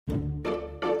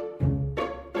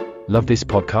Love this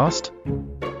podcast?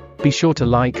 Be sure to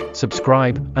like,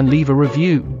 subscribe, and leave a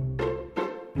review.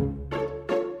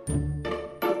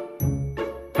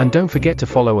 And don't forget to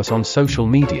follow us on social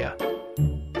media.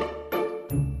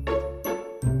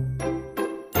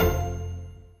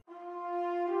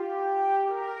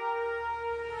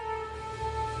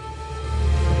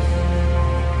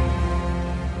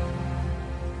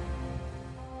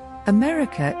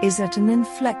 America is at an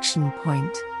inflection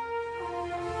point.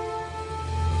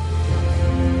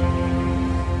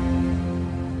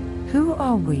 Who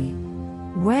are we?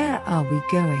 Where are we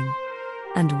going?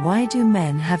 And why do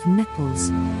men have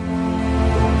nipples?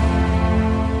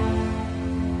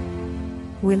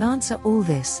 We'll answer all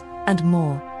this and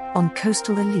more on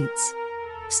Coastal Elites,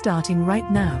 starting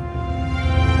right now.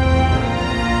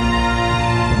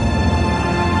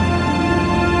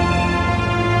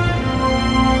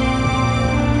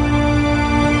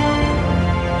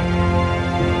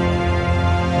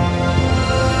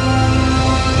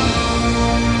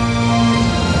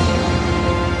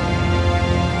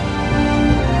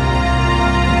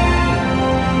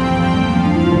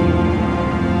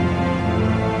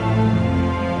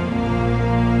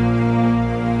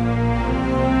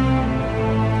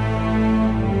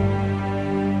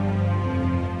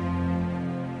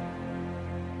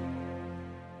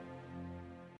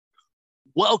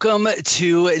 Welcome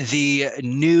to the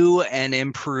new and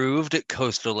improved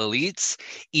Coastal Elites.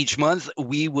 Each month,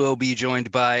 we will be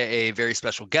joined by a very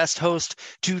special guest host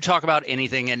to talk about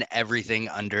anything and everything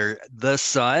under the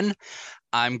sun.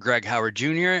 I'm Greg Howard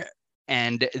Jr.,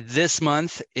 and this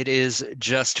month, it is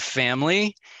just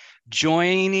family.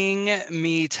 Joining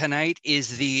me tonight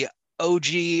is the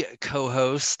OG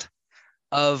co-host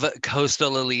of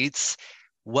Coastal Elites.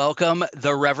 Welcome,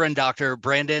 the Reverend Dr.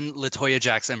 Brandon Latoya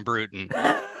Jackson Bruton.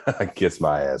 Kiss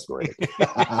my ass, Greg.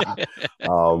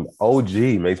 OG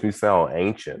makes me sound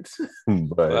ancient,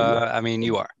 but I mean,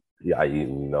 you are. Yeah, you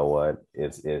know what?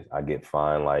 I get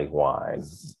fine like wine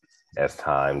as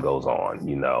time goes on,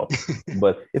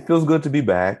 But it feels good to be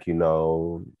back.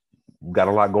 Got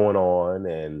a lot going on,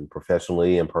 and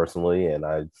professionally and personally, and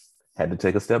I had to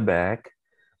take a step back.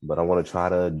 But I want to try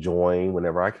to join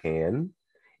whenever I can.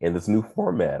 In this new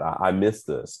format, I miss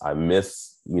this. I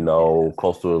miss,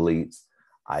 Coastal Elites.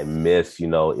 I miss,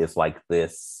 it's like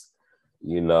this,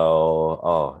 and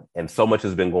so much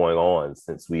has been going on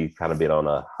since we've kind of been on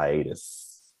a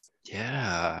hiatus.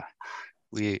 Yeah,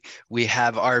 we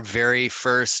have our very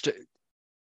first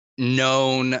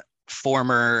known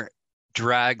former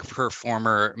drag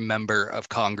performer member of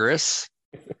Congress.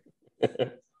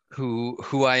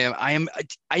 who I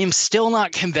am still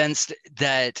not convinced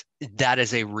that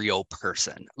is a real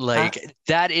person.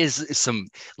 That is some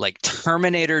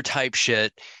Terminator type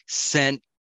shit sent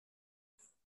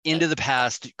into the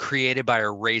past, created by a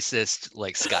racist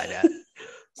Skynet.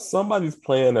 Somebody's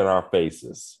playing in our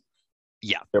faces.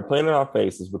 Yeah, they're playing in our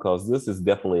faces because this is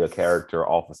definitely a character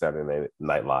off of Saturday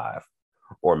Night Live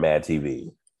or Mad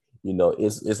TV.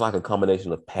 It's like a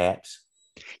combination of Pat.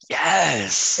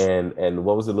 Yes. And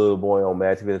what was the little boy on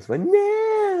Mad TV that's like,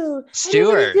 no,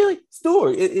 Stewart.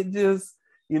 Stewart. It just,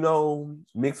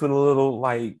 mixed with a little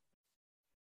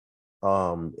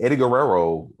Eddie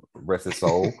Guerrero, rest his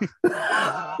soul.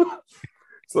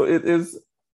 So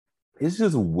it's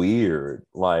just weird.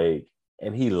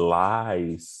 And he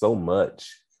lies so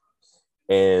much.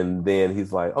 And then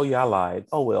he's like, oh yeah, I lied.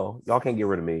 Oh well, y'all can't get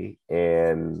rid of me.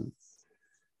 And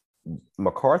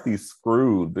McCarthy's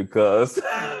screwed because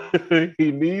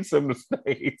he needs him to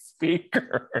stay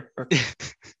speaker.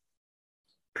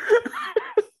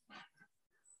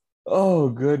 Oh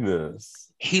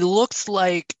goodness. He looks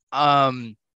like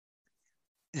in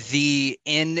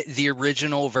the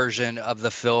original version of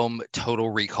the film Total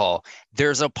Recall,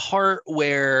 there's a part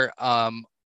where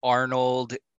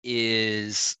Arnold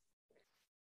is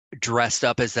dressed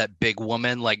up as that big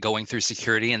woman, going through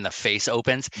security, and the face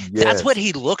opens. Yes. That's what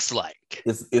he looks like.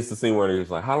 It's the scene where he's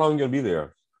like, how long are you gonna be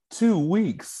there? 2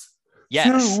 weeks.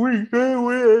 Yes. 2 weeks.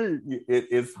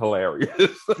 It's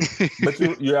hilarious. But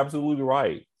you're absolutely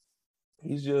right.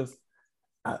 He's just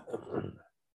I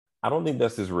don't think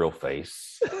that's his real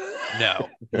face. No.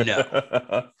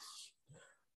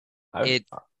 It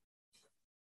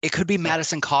could be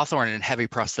Madison Cawthorn in heavy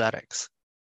prosthetics.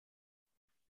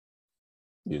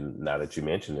 Now that you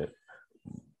mention it,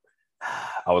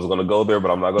 I was going to go there,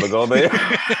 but I'm not going to go there.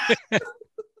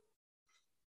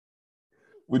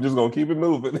 We're just going to keep it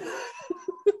moving.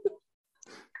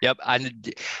 Yep. I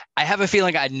have a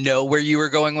feeling I know where you were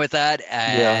going with that.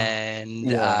 And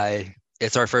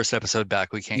it's our first episode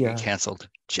back. We can't get canceled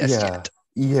just yet.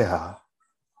 Yeah.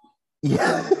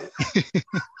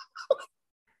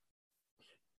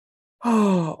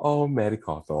 Oh, Maddie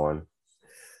Cawthorn.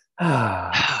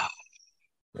 Yeah,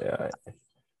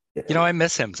 I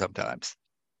miss him sometimes.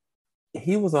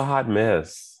 he was a hot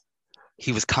mess.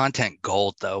 He was content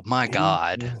gold, though. My He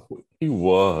God. he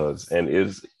was, and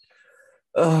is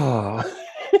uh,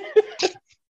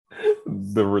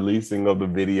 the releasing of the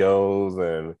videos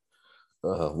and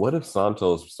what if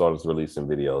Santos starts releasing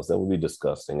videos? That would be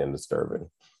disgusting and disturbing.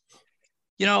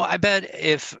 I bet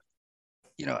if,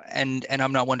 and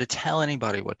I'm not one to tell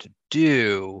anybody what to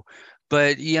do,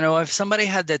 but if somebody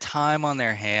had the time on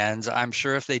their hands, I'm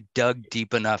sure if they dug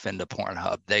deep enough into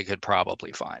Pornhub, they could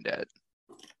probably find it.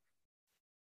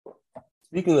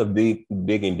 Speaking of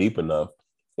digging deep enough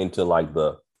into like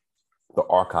the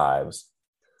archives,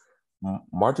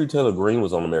 Marjorie Taylor Greene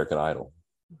was on American Idol.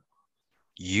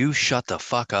 You shut the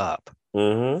fuck up.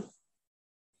 Mm-hmm.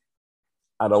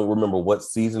 I don't remember what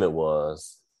season it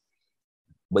was,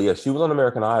 but yeah, she was on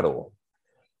American Idol,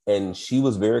 and she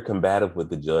was very combative with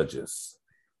the judges.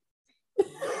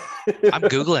 I'm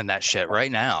Googling that shit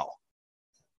right now.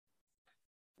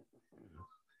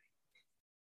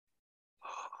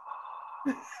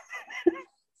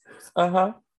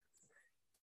 Uh-huh.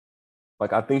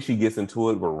 Like I think she gets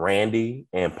into it with Randy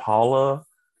and Paula.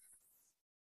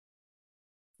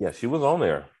 Yeah, she was on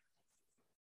there.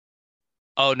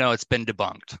 Oh no, it's been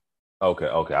debunked.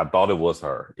 Okay. I thought it was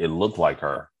her. It looked like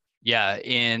her. Yeah,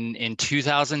 in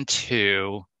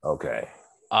 2002, Okay.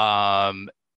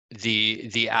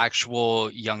 the actual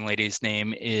young lady's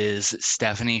name is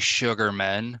Stephanie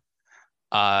Sugarman,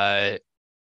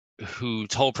 who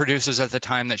told producers at the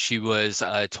time that she was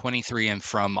 23 and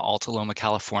from Alta Loma,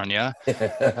 California.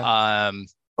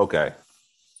 Okay.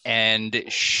 And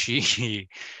she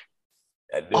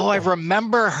Oh, I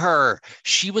remember her.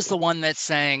 She was the one that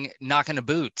sang "Knockin' the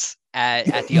Boots" at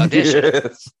the audition.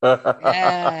 Yes.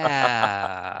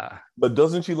 Yeah. But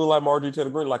doesn't she look like Marjorie Taylor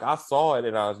Greene? Like I saw it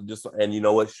and I was just, and you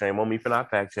know what? Shame on me for not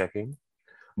fact checking.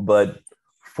 But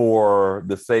for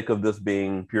the sake of this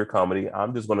being pure comedy,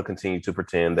 I'm just going to continue to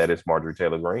pretend that it's Marjorie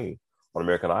Taylor Greene on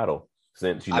American Idol,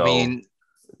 since I mean,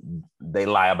 they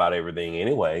lie about everything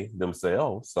anyway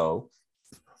themselves. So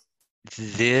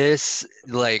this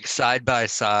like side by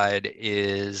side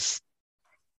is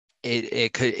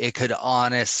it could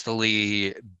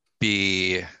honestly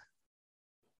be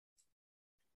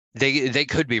they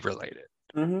could be related.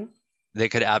 mm-hmm. They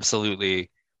could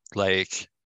absolutely like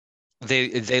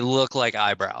they look like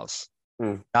eyebrows.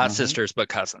 Mm-hmm. Not sisters, but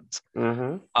cousins.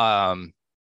 Mm-hmm.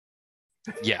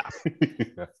 Yeah.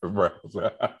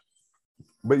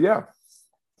 But yeah.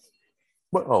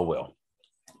 But oh well.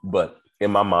 But in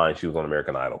my mind, she was on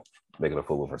American Idol, making a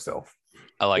fool of herself.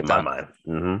 I like in that. my mind.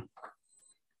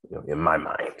 Mm-hmm. In my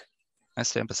mind. I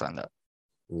stand beside that.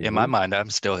 Mm-hmm. In my mind,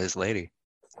 I'm still his lady.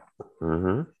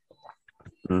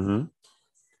 Mm-hmm. Mm-hmm.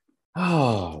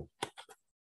 Oh.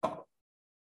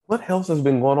 What else has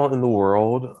been going on in the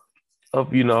world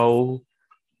of,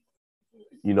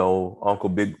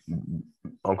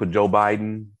 Uncle Joe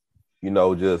Biden,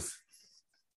 just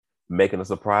making a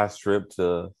surprise trip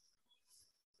to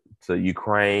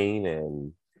Ukraine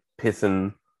and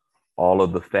pissing all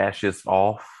of the fascists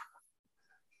off.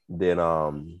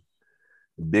 Then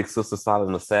Big Sister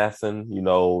Silent Assassin,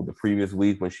 the previous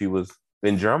week when she was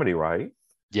in Germany, right?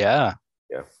 Yeah.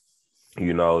 Yeah.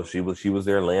 She was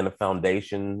there laying the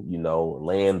foundation,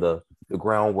 laying the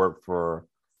groundwork for,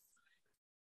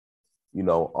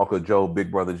 Uncle Joe,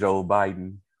 Big Brother Joe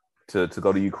Biden to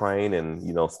go to Ukraine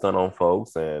and, stun on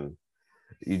folks. And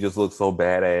he just looks so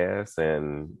badass.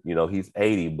 And, he's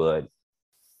 80, but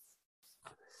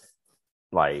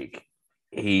like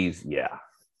yeah.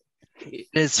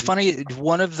 It's funny,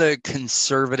 one of the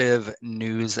conservative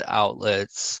news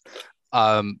outlets,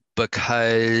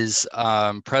 because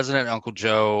President Uncle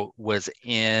Joe was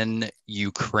in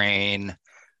Ukraine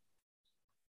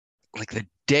like the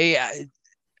day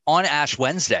on Ash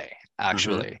Wednesday,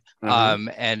 actually.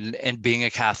 Mm-hmm. And being a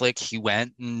Catholic, he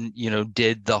went and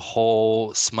did the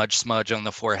whole smudge on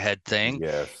the forehead thing.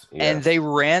 Yes. And they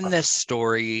ran this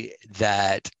story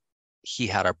that he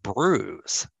had a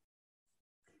bruise.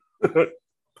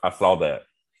 I saw that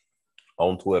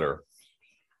on Twitter,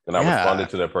 and I responded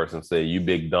to that person, say, "You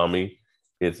big dummy!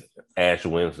 It's Ash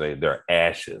Wednesday. They're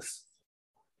ashes.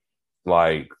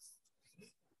 Like,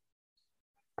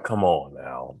 come on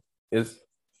now.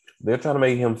 They're trying to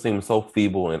make him seem so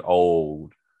feeble and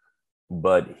old,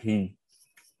 but he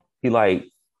like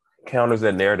counters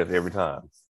that narrative every time.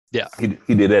 Yeah, he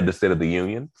did that at the State of the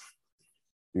Union,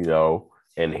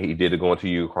 and he did it going to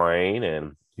Ukraine,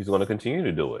 and he's going to continue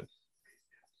to do it.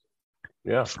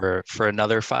 Yeah, for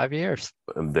another 5 years.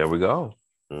 And there we go.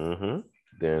 Mm-hmm.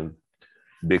 Then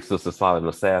big sister silent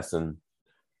assassin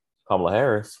Kamala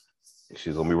Harris,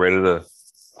 she's gonna be ready to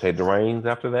take the reins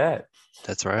after that.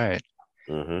 That's right.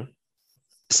 Mm-hmm.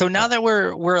 So now that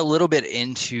we're a little bit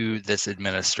into this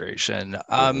administration,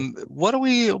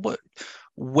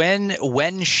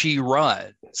 when she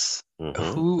runs,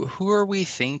 Mm-hmm. who are we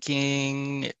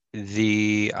thinking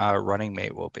the running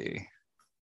mate will be?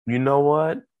 You know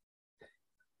what?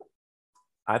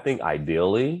 I think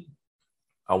ideally,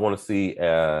 I want to see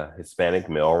a Hispanic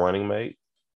male running mate.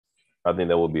 I think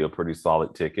that would be a pretty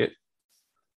solid ticket.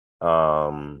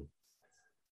 Um,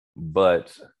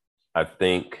 but I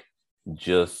think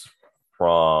just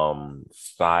from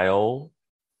style,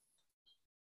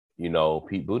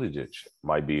 Pete Buttigieg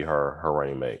might be her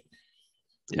running mate.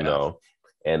 Yeah.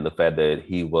 And the fact that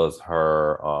he was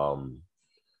her,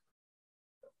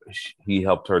 he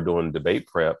helped her doing debate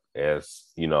prep as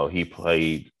he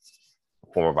played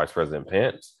former Vice President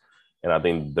Pence, and I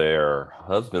think their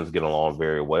husbands get along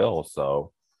very well.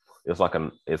 So it's like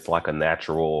a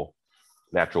natural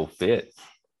fit.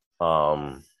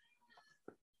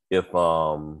 If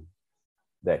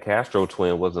that Castro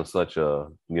twin wasn't such a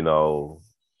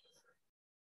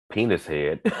penis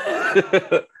head,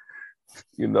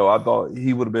 I thought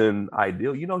he would have been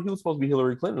ideal. He was supposed to be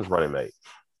Hillary Clinton's running mate.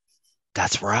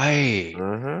 That's right.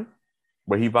 Mm-hmm.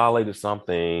 But he violated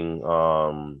something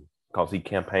because he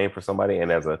campaigned for somebody,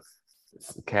 and as a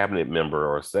cabinet member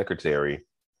or secretary,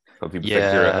 because he was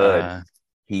Secretary of HUD,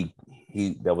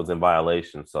 he that was in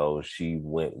violation. So she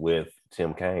went with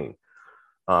Tim Kaine.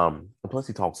 And plus,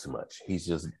 he talks too much. He's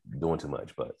just doing too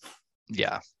much. But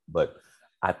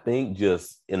I think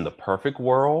just in the perfect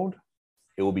world,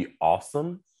 it would be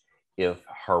awesome if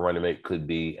her running mate could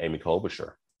be Amy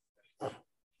Klobuchar.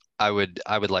 I would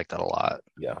like that a lot.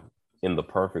 Yeah. In the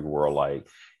perfect world, like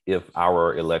if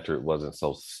our electorate wasn't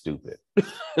so stupid.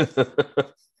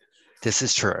 This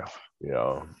is true.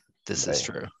 This is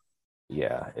true.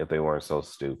 Yeah, if they weren't so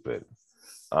stupid.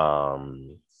 But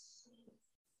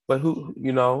who,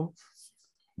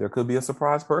 there could be a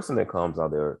surprise person that comes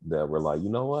out there that we're like, you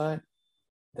know what?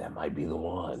 That might be the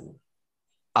one.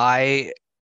 I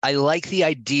like the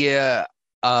idea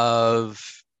of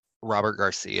Robert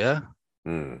Garcia.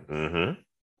 Mm-hmm.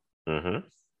 Mm-hmm.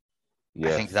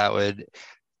 Yes. I think that would,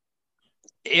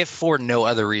 if for no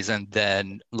other reason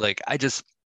than like I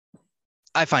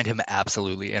find him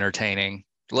absolutely entertaining.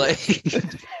 Like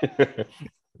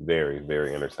very,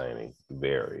 very entertaining.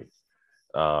 Very.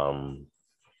 And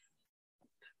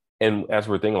as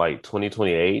we're thinking like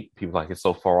 2028, people like it's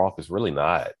so far off. It's really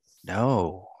not.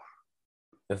 No.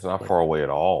 It's not far away at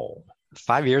all.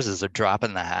 5 years is a drop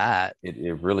in the hat.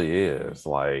 It really is.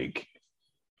 Like,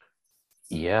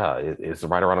 yeah, it's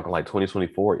right around like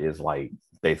 2024 is like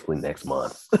basically next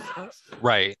month.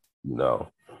 Right. In the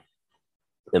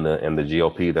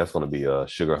GOP, that's going to be a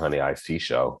sugar honey iced tea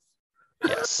show.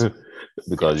 Yes.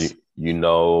 Because yes.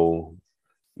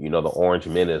 The Orange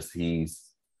Menace, he's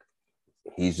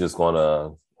just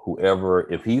gonna,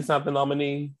 if he's not the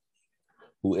nominee,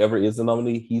 whoever is the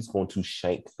nominee, he's going to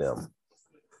shank them.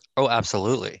 Oh,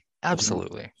 absolutely.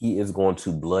 Absolutely. He is going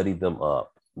to bloody them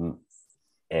up.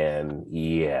 And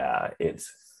yeah, it's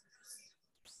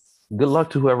good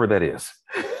luck to whoever that is.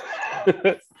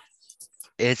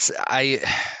 As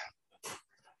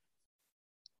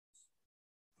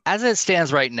it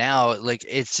stands right now, like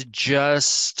it's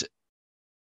just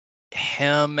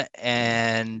him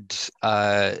and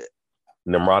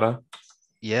Nimrata.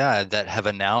 Yeah, that have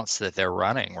announced that they're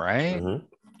running, right? Mm-hmm.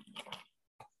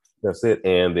 That's it.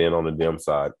 And then on the Dem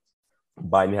side,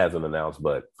 Biden hasn't announced,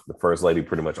 but the first lady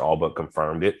pretty much all but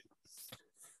confirmed it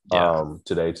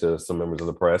today to some members of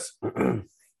the press.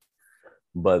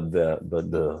 But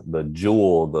the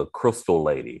jewel, the crystal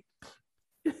lady.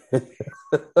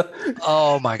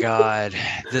 Oh my God.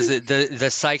 The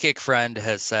psychic friend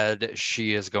has said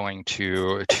she is going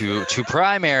to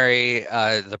primary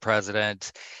the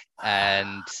president,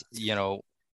 and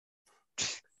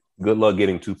good luck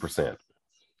getting 2%.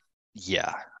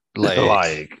 Yeah.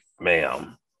 Like,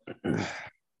 ma'am.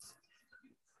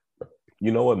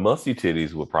 You know what? Musty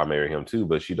Titties would primary him too,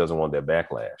 but she doesn't want that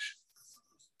backlash.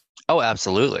 Oh,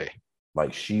 absolutely.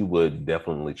 Like, she would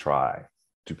definitely try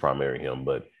to primary him,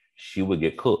 but she would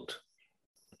get cooked.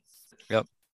 Yep.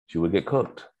 She would get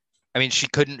cooked. I mean, she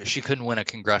couldn't win a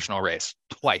congressional race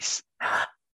twice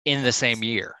in the same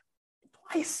year.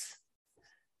 Twice.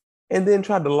 And then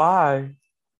tried to lie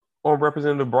on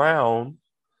Representative Brown.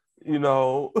 It's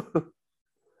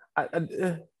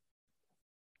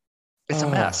a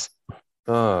mess.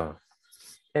 And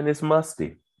it's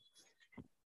musty.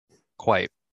 Quite.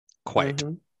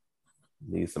 Mm-hmm.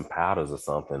 Need some powders or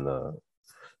something to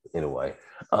Anyway.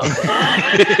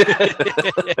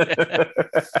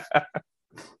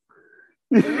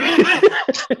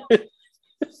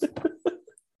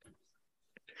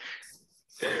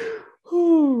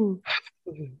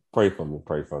 Pray for me.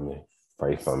 Pray for me.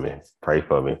 Pray for me. Pray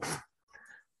for me.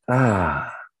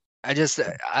 Ah. I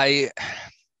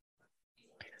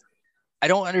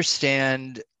don't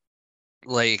understand,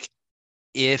 like,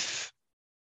 if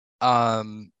I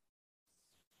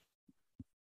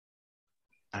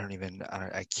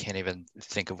can't even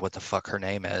think of what the fuck her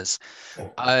name is.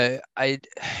 I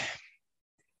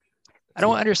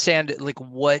don't understand, like,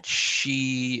 what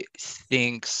she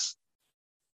thinks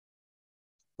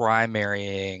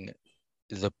primarying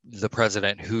the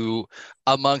president, who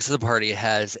amongst the party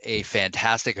has a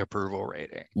fantastic approval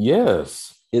rating.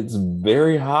 Yes, it's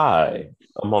very high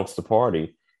amongst the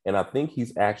party. And I think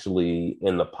he's actually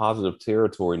in the positive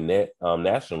territory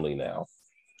nationally now.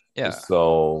 Yeah.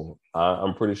 So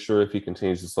I'm pretty sure if he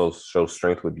continues to show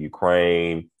strength with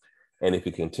Ukraine, and if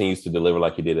he continues to deliver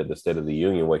like he did at the State of the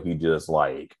Union, where he just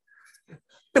like,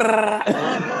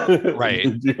 right,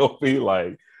 the GOP,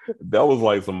 like that was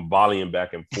like some volleying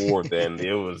back and forth, and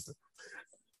it was,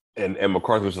 and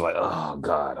McCarthy was just like, oh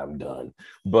God, I'm done.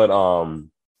 But I'm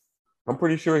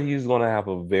pretty sure he's going to have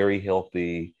a very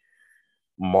healthy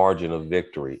margin of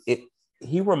victory.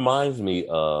 He reminds me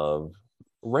of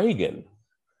Reagan.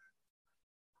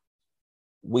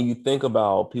 When you think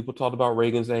about, people talked about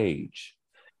Reagan's age.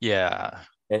 Yeah.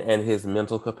 And his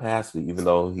mental capacity, even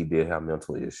though he did have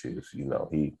mental issues, he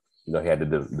had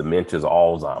the dementias,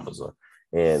 Alzheimer's,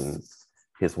 and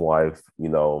his wife,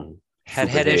 had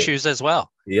head issues as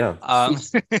well. Yeah.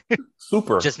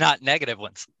 Super. Just not negative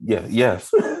ones. Yeah.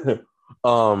 Yes.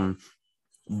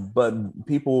 But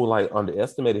people like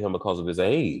underestimated him because of his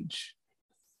age.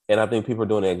 And I think people are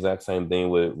doing the exact same thing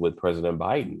with President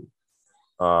Biden.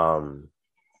 And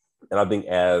I think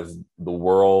as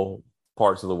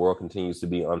parts of the world continues to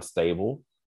be unstable,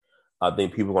 I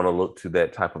think people are going to look to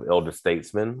that type of elder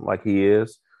statesman like he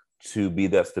is to be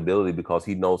that stability, because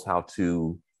he knows how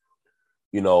to,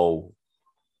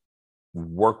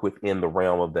 work within the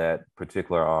realm of that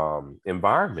particular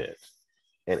environment.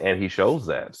 And he shows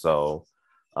that. So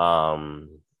I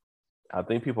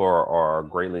think people are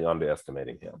greatly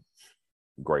underestimating him.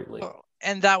 Greatly.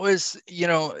 And that was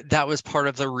part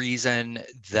of the reason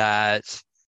that,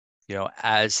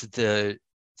 as the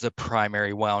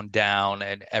primary wound down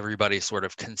and everybody sort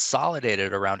of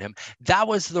consolidated around him, that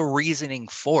was the reasoning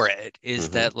for it, is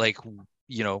that, like,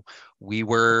 we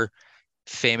were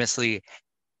famously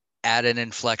at an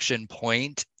inflection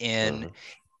point in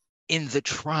the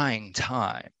trying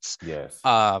times. Yes.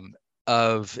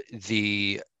 Of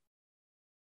the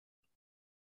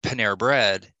Panera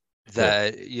Bread,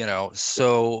 that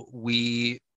so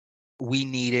we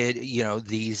needed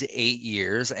these 8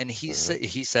 years, and he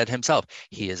said himself,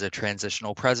 he is a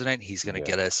transitional president. He's going to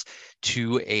get us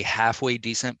to a halfway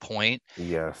decent point.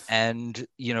 Yes. And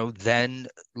then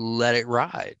let it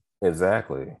ride.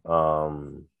 Exactly.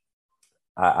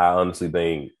 I honestly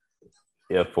think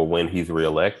if or when he's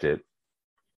reelected,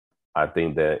 I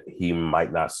think that he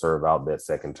might not serve out that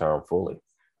second term fully.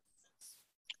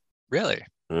 Really?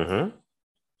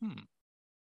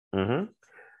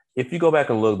 If you go back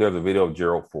and look, there's a video of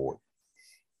Gerald Ford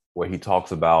where he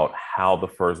talks about how the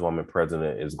first woman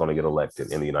president is going to get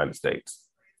elected in the United States.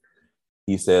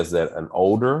 He says that an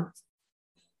older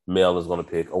male is going to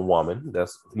pick a woman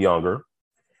that's younger,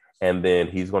 and then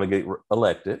he's going to get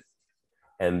elected.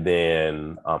 And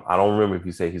then I don't remember if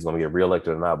he said he's going to get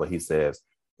reelected or not, but he says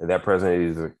that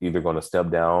president is either going to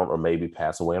step down or maybe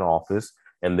pass away in office.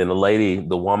 And then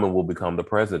the woman will become the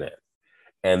president.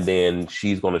 And then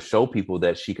she's going to show people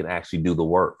that she can actually do the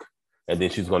work. And then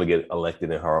she's going to get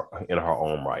elected in her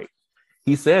own right.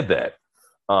 He said that.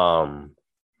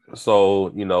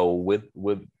 So,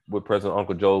 with President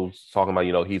Uncle Joe talking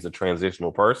about, he's a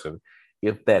transitional person.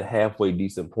 If that halfway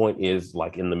decent point is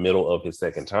like in the middle of his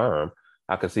second term,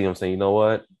 I could see him saying, you know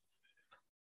what?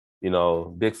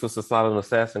 Big sister silent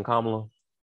assassin Kamala,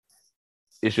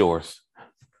 it's yours.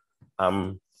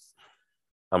 I'm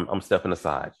stepping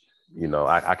aside.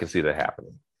 I can see that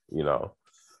happening.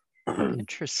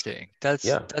 Interesting. That's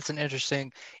an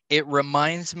interesting. It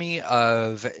reminds me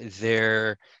of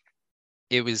it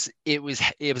was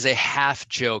a half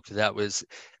joke that was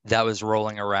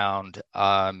rolling around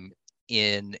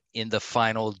in the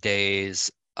final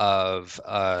days of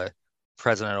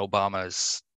President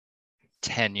Obama's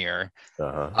tenure,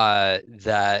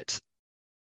 that,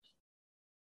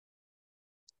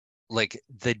 like,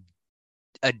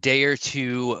 a day or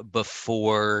two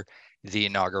before the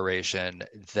inauguration,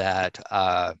 that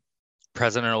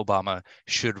President Obama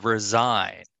should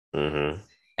resign Mm-hmm.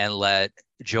 and let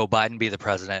Joe Biden be the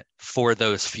president for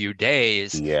those few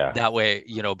days. Yeah. That way,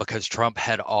 because Trump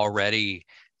had already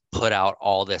put out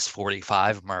all this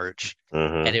 45 merch, and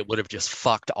Mm-hmm. it would have just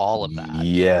fucked all of that.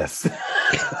 Yes.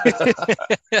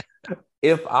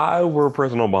 If I were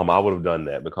President Obama, I would have done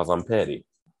that because I'm petty.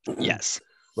 Yes.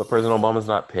 But President Obama's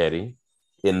not petty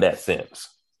in that sense.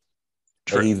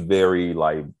 True. And he's very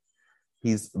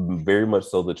much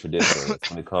so the traditionalist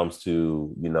when it comes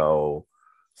to,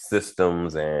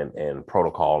 systems and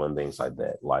protocol and things like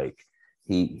that. Like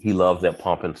he loves that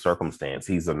pomp and circumstance.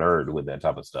 He's a nerd with that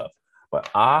type of stuff. But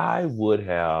I would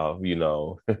have,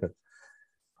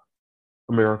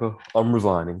 America, I'm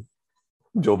resigning.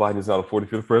 Joe Biden is now the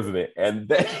 45th president. And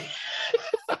that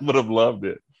I would have loved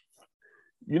it.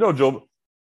 Joe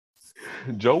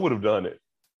would have done it.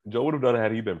 Joe would have done it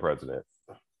had he been president.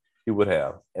 He would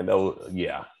have. And that was,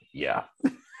 yeah.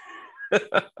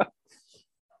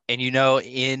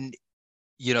 And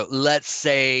let's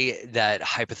say that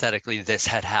hypothetically this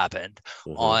had happened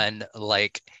on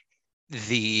like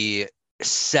the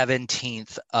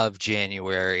 17th of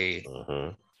January,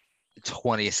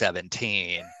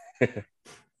 2017.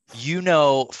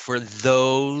 For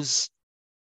those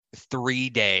 3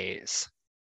 days,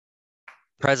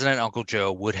 President Uncle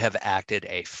Joe would have acted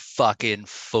a fucking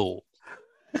fool.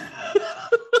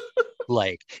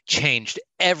 Like, changed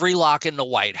every lock in the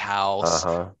White House.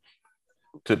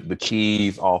 Took the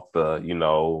keys off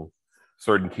the,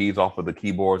 certain keys off of the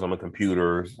keyboards on the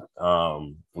computers,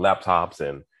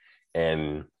 laptops,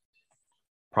 and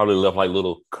probably left like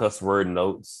little cuss word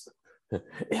notes.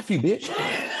 F you, bitch.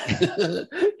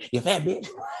 You fat bitch.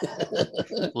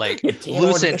 Like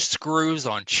loosened screws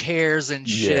on chairs and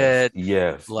shit.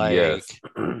 Yes.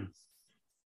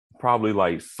 Probably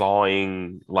like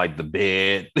sawing like the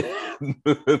bed,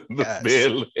 the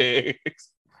bed legs.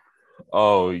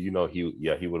 Oh, he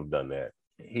would have done that.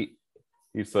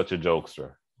 He's such a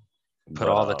jokester. Put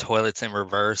all the toilets in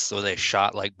reverse so they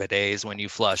shot like bidets when you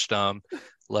flushed them.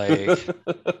 Like,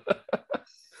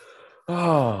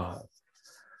 oh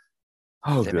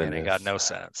that goodness. man ain't got no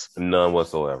sense, none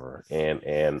whatsoever. And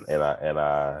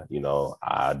I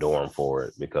adore him for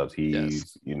it because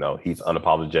he's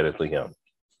unapologetically him.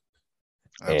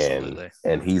 Absolutely.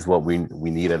 And he's what we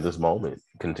need at this moment,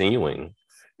 continuing,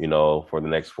 for the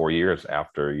next 4 years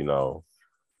after,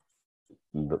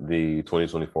 the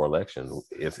 2024 election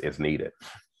is needed.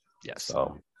 Yes.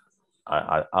 So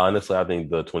I honestly, I think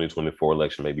the 2024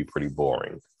 election may be pretty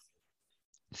boring.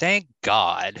 Thank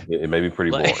God. It may be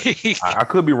pretty boring. I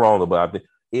could be wrong, but I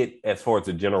think as far as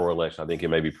the general election, I think it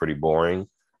may be pretty boring.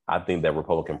 I think that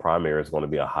Republican primary is going to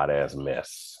be a hot ass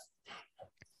mess.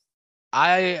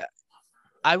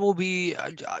 I will be,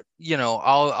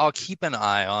 I'll keep an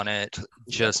eye on it,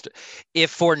 just if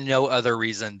for no other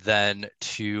reason than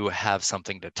to have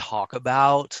something to talk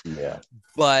about. Yeah.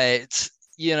 But,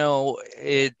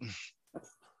 like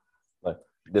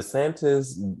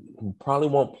DeSantis probably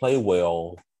won't play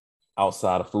well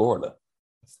outside of Florida.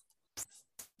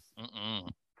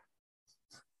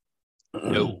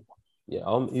 No.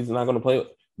 Yeah, he's not going to play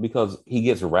because he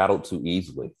gets rattled too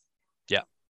easily. Yeah.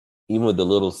 Even with the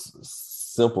little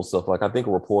simple stuff. Like I think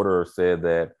a reporter said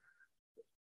that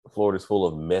Florida's full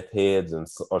of meth heads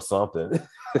or something.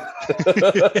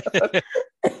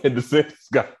 And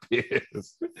DeSantis got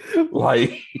pissed.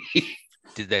 Like,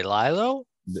 did they lie though?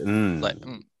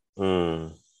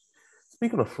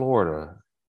 Speaking of Florida,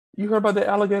 you heard about the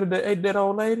alligator that ate that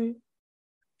old lady?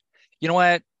 You know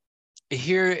what?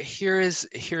 Here is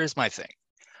my thing.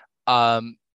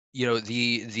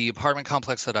 The apartment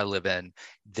complex that I live in,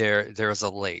 there's a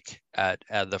lake at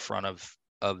the front of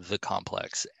the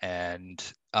complex, and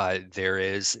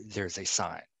there's a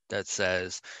sign that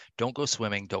says, "Don't go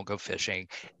swimming, don't go fishing.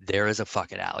 There is a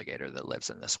fucking alligator that lives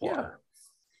in this water."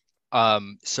 Yeah.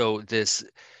 So this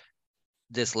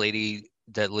lady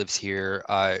that lives here,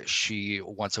 she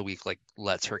once a week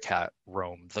lets her cat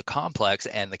roam the complex,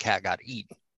 and the cat got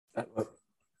eaten.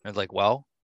 And like, well,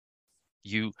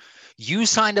 you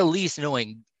signed a lease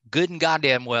knowing good and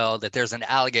goddamn well that there's an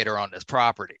alligator on this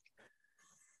property.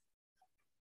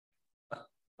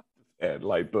 And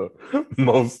like the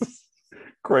most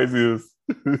craziest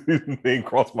thing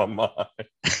crossed my mind.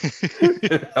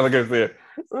 Alligator said,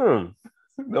 that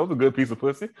was a good piece of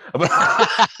pussy.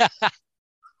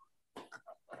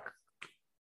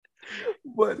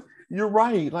 But you're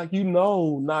right. Like,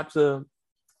 not to.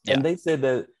 Yeah. And they said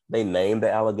that they named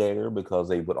the alligator because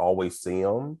they would always see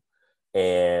him.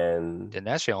 And then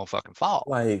that's your own fucking fault.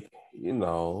 Like,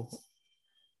 and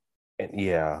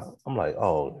yeah, I'm like,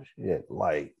 oh shit.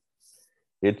 Like,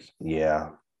 it's, yeah.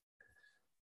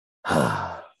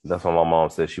 That's why my mom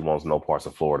says she wants no parts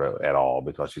of Florida at all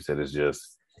because she said it's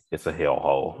a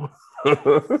hellhole.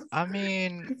 I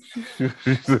mean,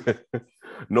 She said,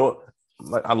 no,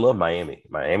 like I love Miami.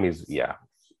 Miami's yes,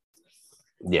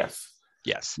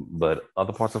 yes. but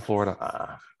other parts of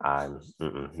Florida, I'm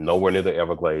nowhere near the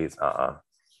Everglades.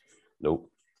 Nope.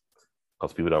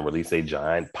 Because people don't release a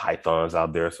giant pythons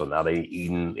out there, so now they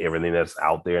eating everything that's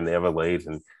out there in the Everglades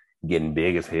and getting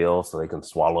big as hell, so they can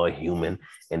swallow a human.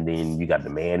 And then you got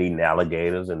the man eating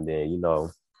alligators, and then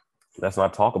let's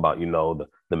not talk about the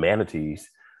manatees.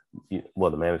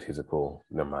 Well, the manatees are cool.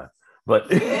 Never mind.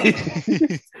 But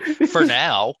For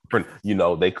now,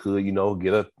 they could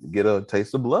get a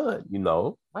taste of blood.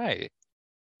 right?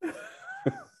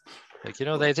 Like,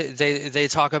 they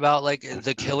talk about like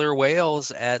the killer whales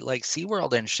at like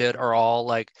SeaWorld and shit are all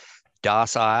like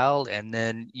docile, and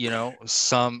then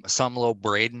some little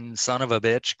Braden son of a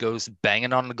bitch goes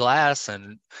banging on the glass,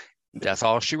 and that's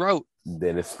all she wrote.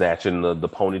 Then it's snatching the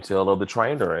ponytail of the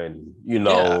trainer and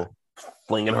Yeah.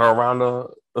 flinging her around the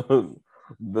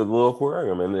the little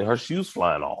aquarium, and then her shoes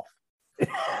flying off.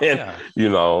 And Yeah.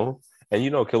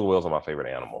 killer whales are my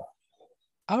favorite animal.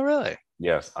 Oh, really?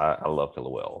 Yes, I love killer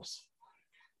whales.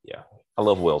 Yeah, I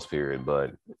love whales, period.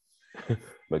 But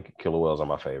killer whales are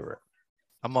my favorite.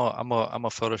 I'm a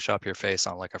Photoshop your face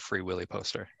on like a Free Willy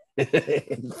poster. We'll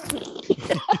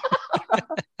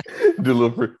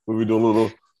be doing a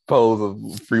little pose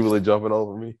of Free Willy jumping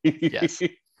over me. Yes.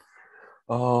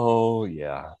 Oh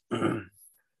yeah.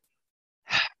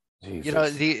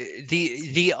 Jesus.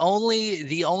 The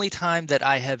only time that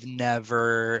I have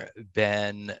never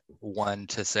been one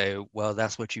to say, well,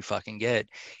 that's what you fucking get,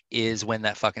 is when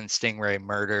that fucking stingray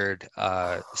murdered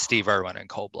Steve Irwin in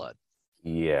cold blood.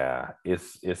 Yeah,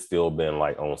 it's still been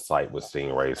like on site with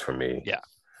stingrays for me. Yeah.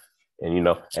 And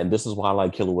and this is why I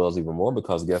like killer whales even more,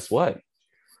 because guess what?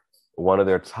 One of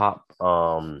their top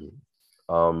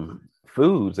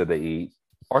foods that they eat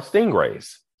are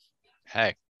stingrays.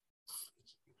 Hey.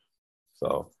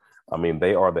 So, I mean,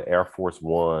 they are the Air Force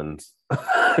Ones of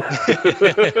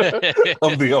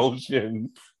the ocean.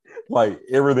 Like,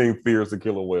 everything fears the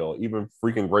killer whale, even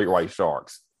freaking great white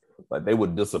sharks. Like, they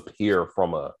would disappear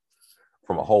from a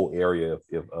whole area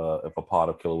if a pod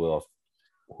of killer whales,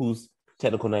 whose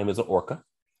technical name is an orca,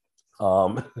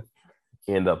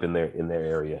 end up in their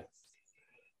area.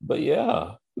 But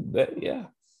yeah,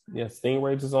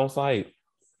 stingrays is on site.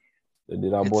 They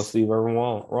did our boy Steve Irwin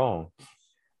wrong.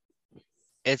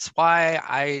 It's why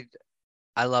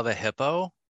I love a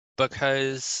hippo,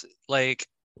 because like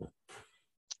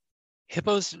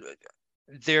hippos,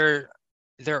 they're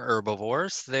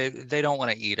herbivores. They don't want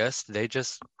to eat us. They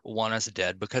just want us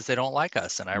dead because they don't like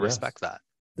us, and I respect that.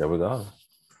 There we go.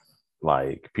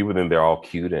 Like, people think they're all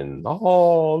cute and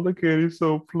look at it,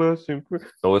 so plush and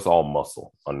no, it's all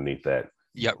muscle underneath that.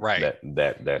 Yeah, right.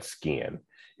 That skin.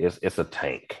 It's a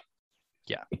tank.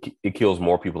 Yeah. It kills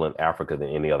more people in Africa than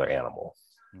any other animal.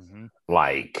 Mm-hmm.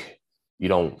 Like, you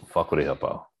don't fuck with a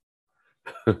hippo.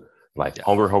 Like,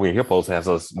 hungry hippos has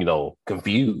us,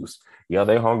 confused. Yeah,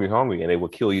 they're hungry, and they will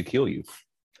kill you.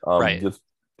 Right. Just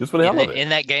for the hell of it. In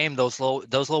that game, those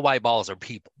little white balls are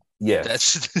people.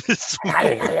 Yes.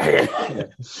 Like,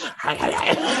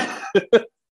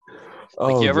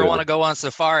 you ever want to go on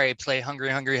safari, play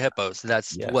Hungry Hippos?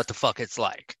 That's what the fuck it's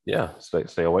like. Yeah,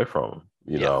 stay away from them,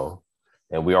 you know.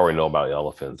 And we already know about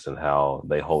elephants and how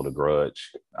they hold a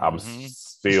grudge. I'm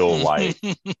still like,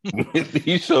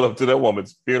 he showed up to that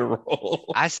woman's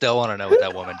funeral. I still want to know what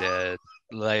that woman did.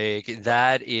 Like,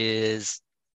 that is...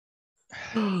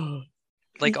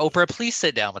 Like, Oprah, please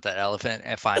sit down with that elephant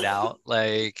and find out.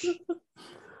 Like,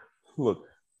 look,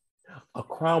 a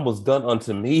crime was done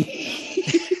unto me.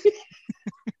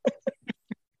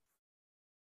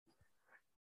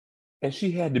 And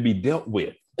she had to be dealt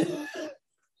with.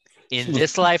 In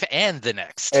this life and the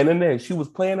next. And the next, she was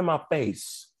playing in my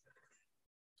face.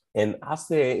 And I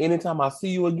said, anytime I see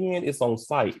you again, it's on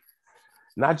site.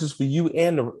 Not just for you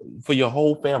and for your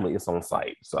whole family, it's on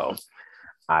site. So,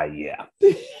 yeah.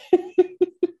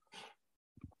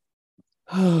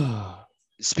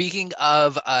 Speaking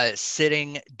of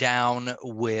sitting down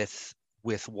with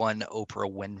one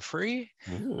Oprah Winfrey,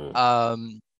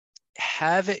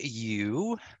 have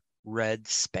you read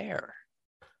Spare?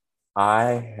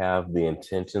 I have the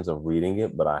intentions of reading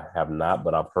it, but I have not.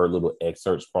 But I've heard little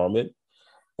excerpts from it,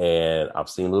 and I've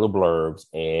seen little blurbs.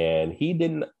 And he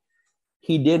didn't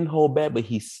hold back, but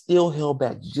he still held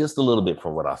back just a little bit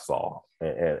from what I saw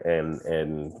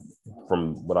and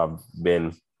from what I've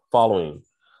been following.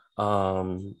 The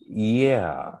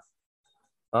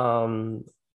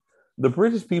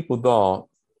British people thought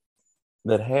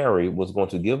that Harry was going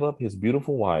to give up his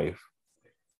beautiful wife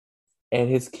and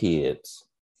his kids,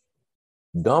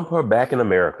 dump her back in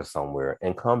America somewhere,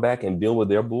 and come back and deal with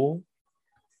their bull.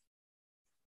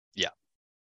 Yeah.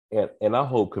 And I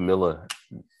hope Camilla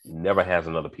never has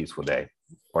another peaceful day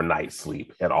or night's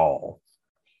sleep at all.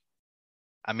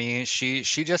 I mean, she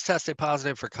just tested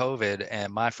positive for COVID,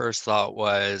 and my first thought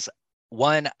was,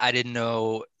 one, I didn't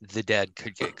know the dead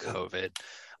could get COVID,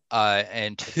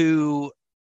 and two,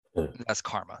 that's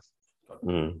karma.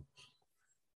 Mm.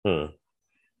 Mm.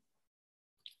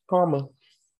 Karma.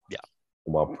 Yeah.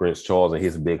 While Prince Charles and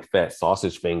his big fat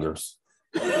sausage fingers.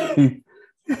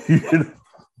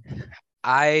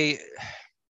 I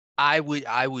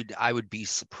would be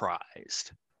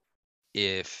surprised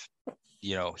if,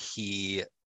 he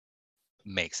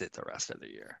makes it the rest of the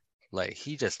year. Like,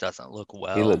 he just doesn't look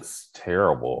well. He looks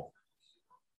terrible.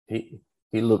 He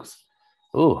looks,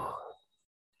 ooh.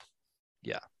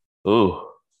 Yeah. Ooh.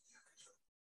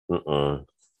 Mm-mm.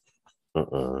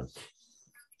 Mm-mm.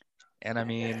 And I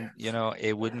mean,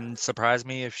 it wouldn't surprise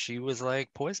me if she was like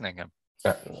poisoning him,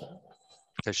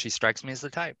 because she strikes me as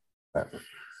the type.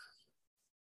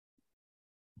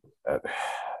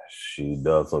 She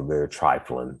does look very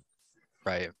trifling.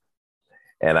 Right.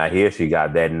 And I hear she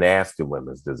got that nasty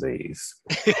women's disease.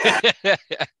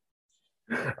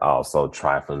 Also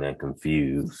trifling and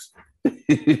confused.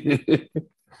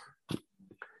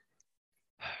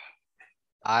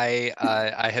 I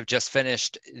have just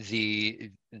finished the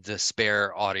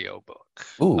Spare audiobook.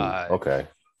 Ooh, okay.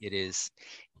 It is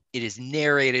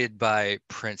narrated by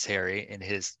Prince Harry in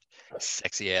his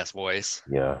sexy ass voice.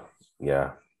 Yeah.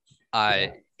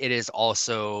 It is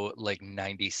also like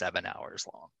 97 hours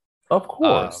long. Of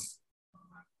course.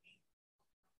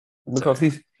 Because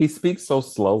he speaks so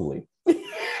slowly.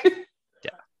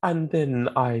 Yeah. And then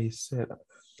I said,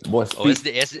 "Boy,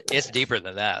 it's deeper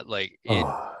than that. Like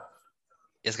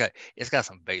it's got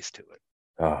some bass to it."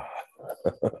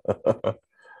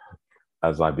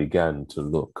 As I began to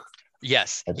look.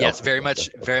 Yes, very much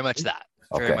that.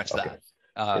 Very much that.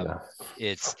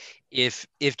 It's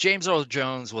if James Earl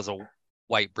Jones was a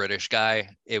white British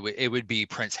guy, it would be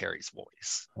Prince Harry's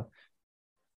voice.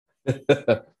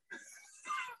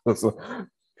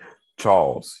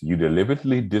 Charles, you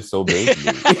deliberately disobeyed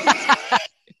me.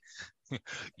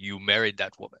 You married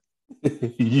that woman.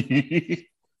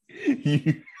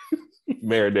 you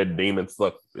married that demon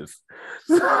succubus.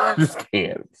 I just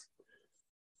can't.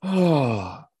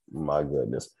 Oh my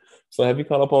goodness. So have you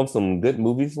caught up on some good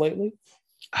movies lately?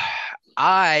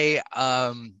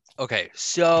 Okay,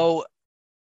 so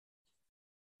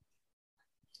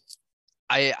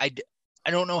I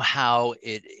don't know how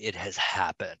it has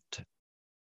happened.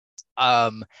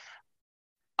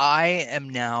 I am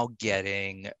now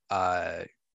getting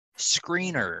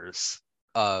screeners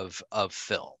of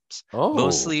films.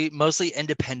 Mostly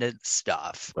independent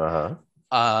stuff.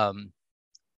 Uh-huh.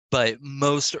 But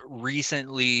most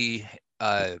recently,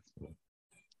 the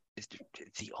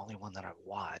only one that I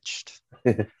watched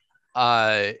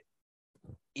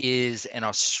is an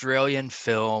Australian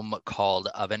film called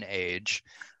Of an Age.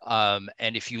 And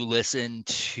if you listen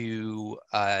to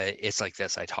It's Like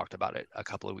This, I talked about it a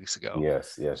couple of weeks ago.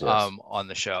 Yes. On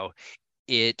the show.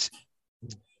 It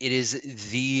is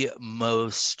the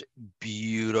most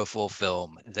beautiful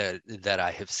film that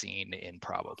I have seen in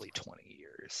probably 20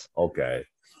 years. Okay.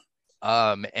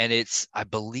 And I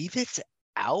believe it's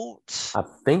out. I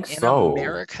think in so.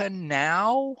 America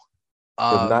now.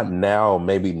 If not now,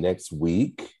 maybe next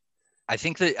week. I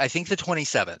think the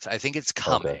 27th. I think it's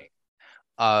coming.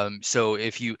 Okay. So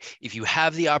if you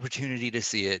have the opportunity to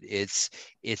see it, it's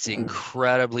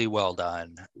incredibly well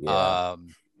done. Yeah.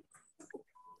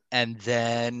 And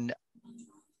then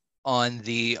on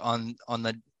the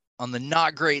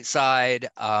not great side,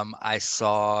 I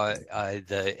saw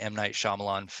the M. Night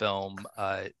Shyamalan film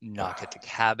Knock at the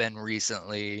Cabin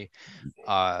recently.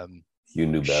 You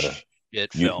knew better.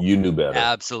 Shit film. You knew better.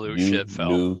 Absolute shit film.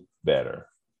 You knew better.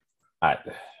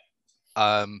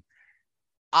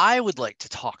 I would like to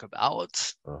talk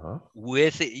about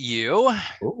with you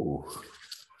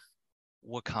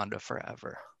Wakanda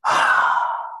Forever.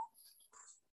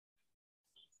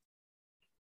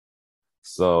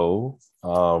 So,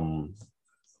 I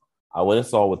went and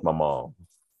saw it with my mom.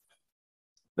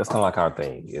 That's kind of like our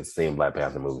thing. It's seeing Black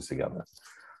Panther movies together.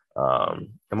 And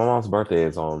my mom's birthday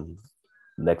is on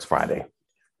next Friday,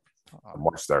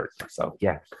 March 3rd. So,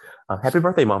 yeah. Happy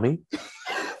birthday, Mommy.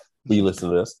 Will you listen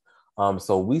to this?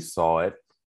 So we saw it,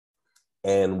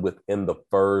 and within the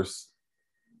first,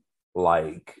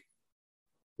 when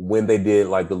they did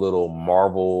the little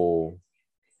Marvel,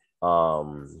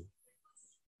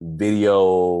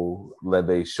 video that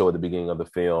they show at the beginning of the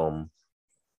film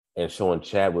and showing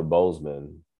Chadwick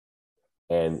Boseman,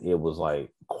 and it was like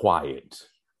quiet.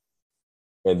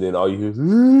 And then all you hear is,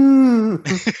 and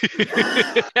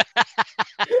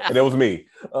it was me.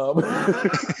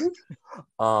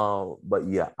 But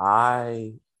yeah,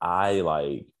 I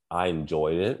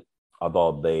enjoyed it. I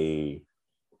thought they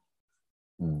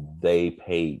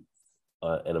paid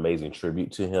an amazing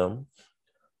tribute to him.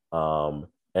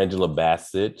 Angela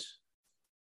Bassett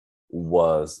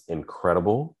was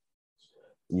incredible.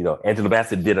 You know, Angela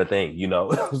Bassett did a thing, you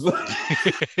know.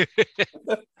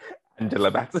 Angela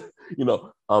Bassett, you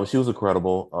know, she was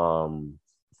incredible.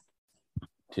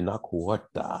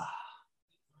 Tinakuota.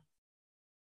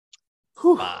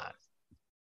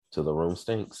 Till the room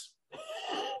stinks.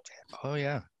 Oh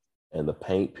yeah. And the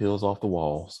paint peels off the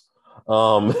walls.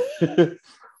 But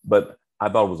I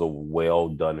thought it was a well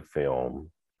done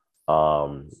film.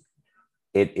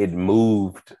 It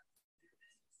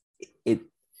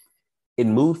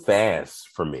moved fast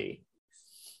for me.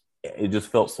 It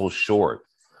just felt so short.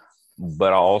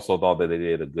 But I also thought that they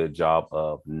did a good job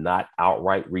of not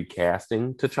outright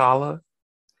recasting T'Challa,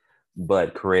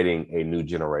 but creating a new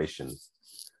generation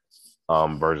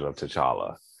version of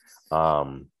T'Challa.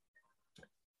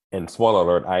 And spoiler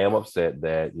alert, I am upset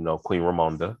that, you know, Queen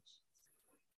Ramonda,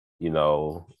 you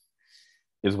know,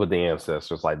 is with the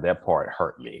ancestors. Like, that part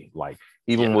hurt me. Like,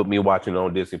 even with me watching it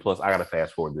on Disney Plus, I gotta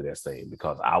fast forward to that scene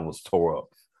because I was tore up,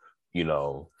 you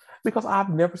know, because I've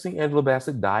never seen Angela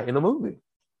Bassett die in a movie.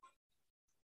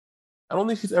 I don't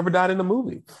think she's ever died in a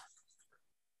movie.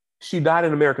 She died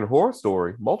in American Horror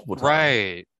Story multiple times.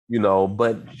 Right. You know,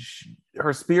 but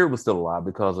her spirit was still alive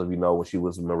because of, you know, when she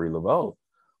was Marie Laveau.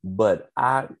 But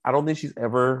I don't think she's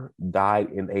ever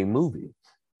died in a movie.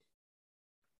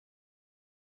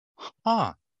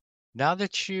 Huh. Now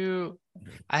that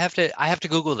I have to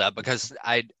Google that because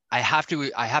I have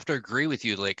to agree with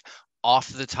you, like off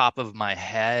the top of my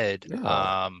head.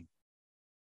 Yeah.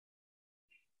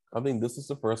 I mean, this is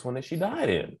the first one that she died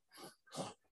in.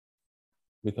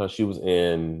 Because she was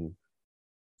in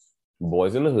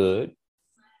Boys in the Hood.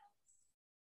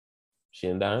 She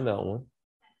didn't die in that one.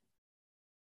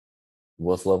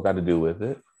 What's Love Got to Do with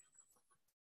It?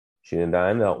 She didn't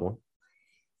die in that one.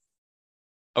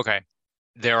 Okay.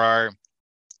 There are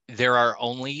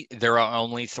only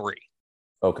 3.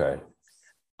 Okay.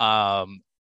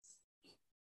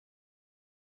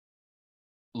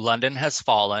 London Has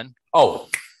Fallen. Oh,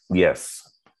 yes.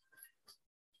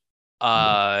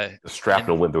 The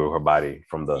shrapnel went through her body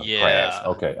from the crash.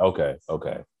 Okay.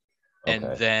 And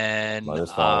then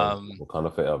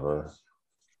Wakanda Forever.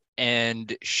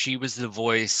 And she was the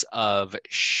voice of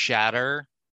Shatter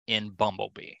in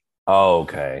Bumblebee. Oh,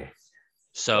 okay.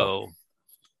 So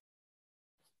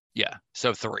yeah,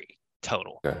 so 3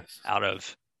 total out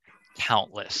of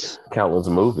countless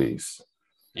movies.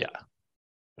 Yeah,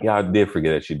 I did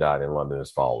forget that she died in London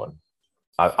Has Fallen.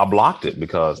 I blocked it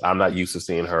because I'm not used to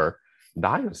seeing her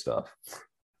die and stuff,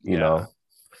 you know.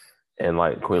 And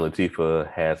like Queen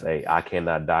Latifah has a I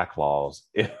cannot die clause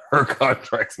in her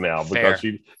contracts now because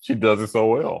she does it so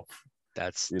well.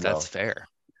 That's fair.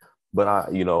 But I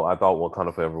thought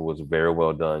Wakanda Forever was very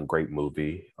well done, great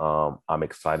movie. I'm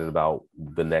excited about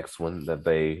the next one that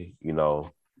they, you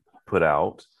know, put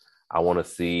out. I want to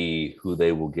see who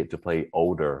they will get to play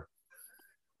older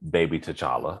baby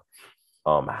T'Challa.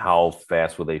 How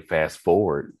fast will they fast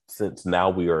forward since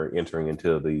now we are entering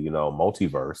into the, you know,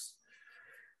 multiverse?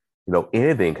 You know,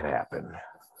 anything can happen,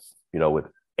 you know, with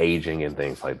aging and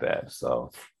things like that. So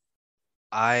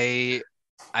I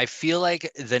feel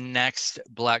like the next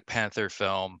Black Panther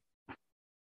film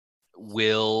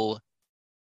will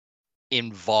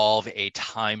involve a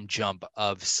time jump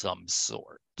of some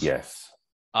sort. Yes.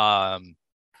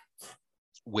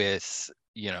 With,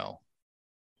 you know,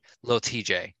 Lil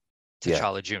TJ,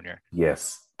 T'Challa Jr.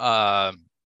 Yes.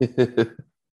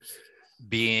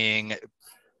 Being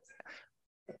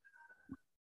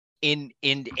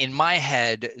in my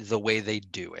head, the way they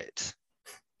do it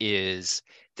is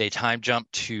they time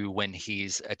jump to when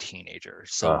he's a teenager.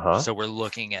 So we're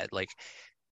looking at like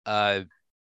I'm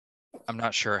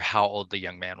not sure how old the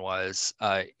young man was.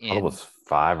 It was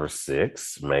 5 or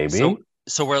 6, maybe.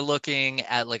 So we're looking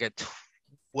at like a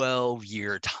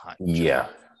 12-year time. Yeah.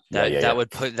 That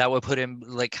would put him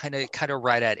like kind of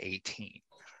right at 18.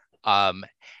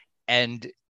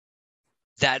 And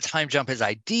that time jump is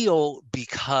ideal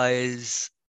because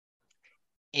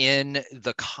in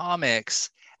the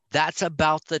comics, that's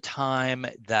about the time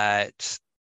that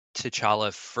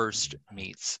T'Challa first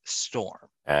meets Storm.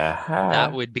 Uh-huh.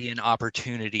 That would be an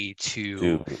opportunity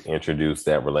to introduce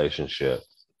that relationship.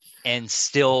 and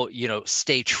still,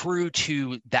 stay true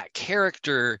to that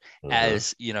character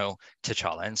as,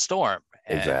 T'Challa and Storm.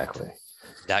 And Exactly.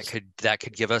 that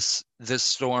could give us the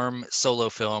Storm solo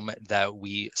film that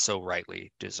we so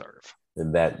rightly deserve.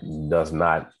 And that does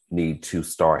not need to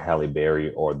star Halle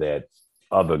Berry or that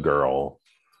other girl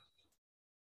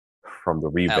from the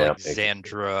revamp.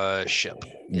 Alexandra Shipp.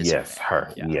 Yes,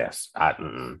 her. Yeah. Yes. I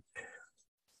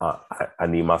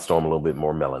need my Storm a little bit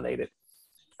more melanated.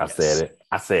 I said it.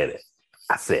 I'm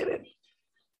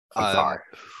sorry.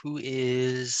 Who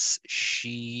is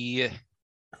she?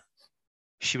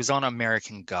 She was on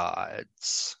American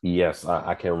Gods. Yes,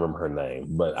 I can't remember her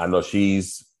name, but I know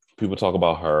people talk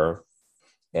about her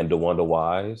and DeWanda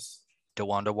Wise.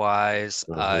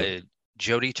 Mm-hmm.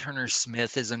 Jodie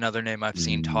Turner-Smith is another name I've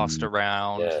seen tossed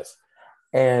around. Yes.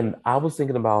 And I was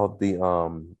thinking about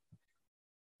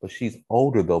but she's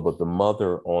older though, but the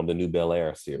mother on the new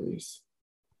Bel-Air series.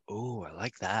 Oh, I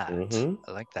like that. Mm-hmm.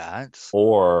 I like that.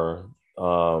 Or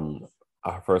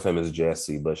her first name is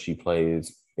Jessie, but she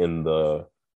plays in the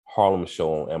Harlem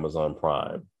Show on Amazon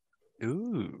Prime.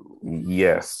 Ooh.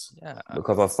 Yes. Yeah.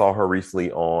 Because I saw her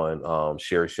recently on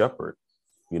Sherry Shepherd.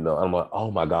 I'm like,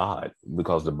 oh my God,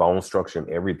 because the bone structure and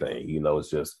everything, it's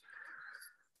just,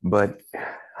 but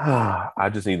I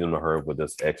just need them to hurry with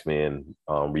this X-Men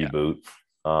reboot.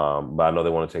 Yeah. But I know they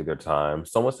want to take their time.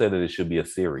 Someone said that it should be a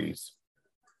series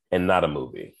and not a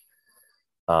movie.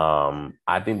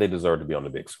 I think they deserve to be on the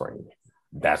big screen.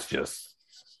 That's just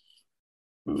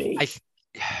me.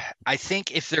 I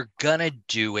think if they're gonna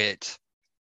do it,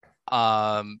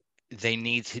 they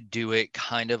need to do it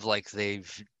kind of like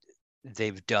they've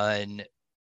done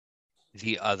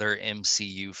the other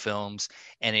MCU films,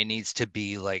 and it needs to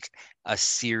be like a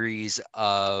series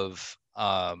of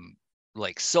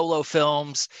like solo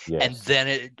films, yes. And then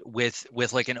it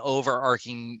with like an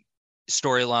overarching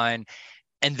storyline,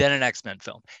 and then an X-Men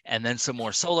film, and then some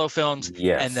more solo films,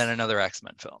 yes. And then another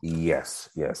X-Men film. Yes.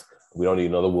 We don't need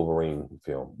another Wolverine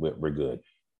film. We're good.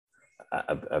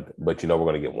 But we're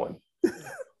going to get one.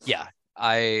 Yeah.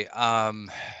 I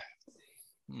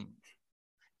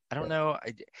don't know.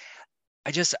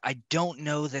 I don't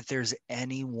know that there's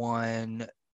anyone,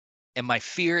 and my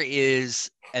fear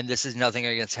is, and this is nothing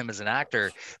against him as an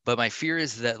actor, but my fear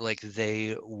is that like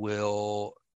they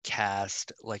will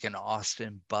cast like an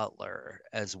Austin Butler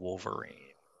as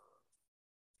Wolverine.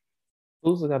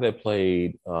 Who's the guy that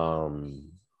played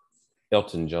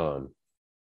Elton John?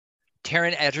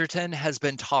 Taron Egerton has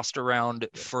been tossed around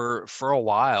for a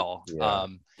while, yeah.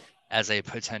 As a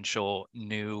potential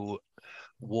new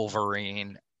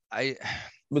Wolverine.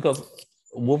 Because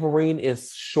Wolverine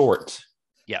is short.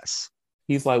 Yes.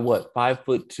 He's like what,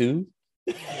 5'2"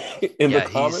 in the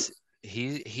comics?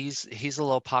 He's a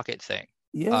little pocket thing.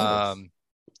 Yeah.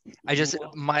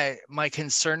 My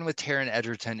concern with Taron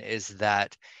Egerton is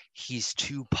that he's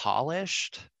too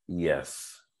polished.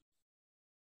 Yes.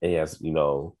 And yes,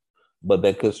 but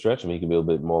that could stretch him. He could be a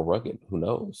bit more rugged. Who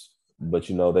knows? But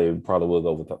they probably will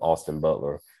go with Austin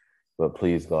Butler. But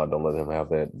please, God, don't let him have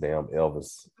that damn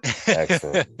Elvis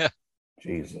accent.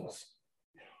 Jesus.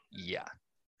 Yeah.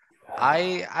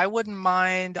 I wouldn't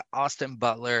mind Austin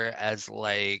Butler as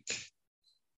like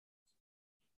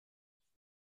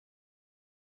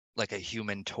a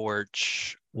Human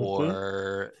Torch,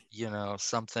 or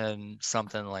something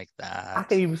like that. I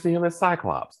can even see him as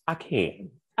Cyclops. I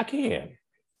can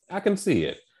see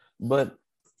it, but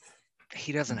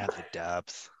he doesn't have the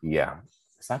depth. Yeah,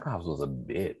 Cyclops was a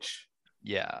bitch.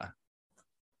 Yeah.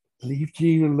 Leave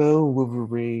Jean alone,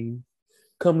 Wolverine.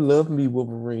 Come love me,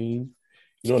 Wolverine.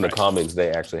 In the comics,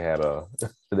 they actually had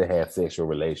sexual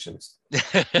relations.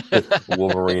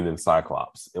 Wolverine and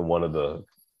Cyclops in one of the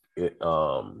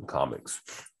comics.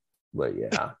 But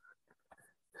yeah.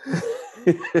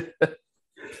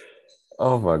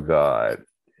 Oh my God.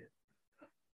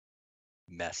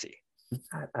 Messy.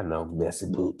 I know,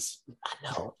 messy boots. I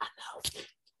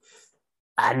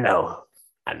know.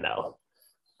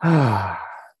 I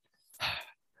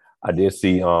did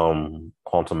see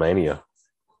Quantumania.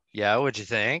 Yeah, what'd you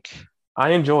think? I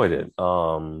enjoyed it.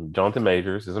 Jonathan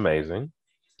Majors is amazing.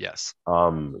 Yes.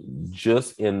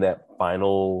 Just in that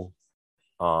final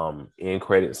end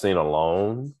credit scene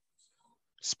alone.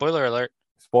 Spoiler alert.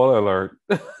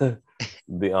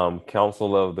 The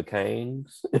Council of the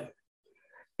Kings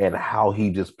and how he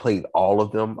just played all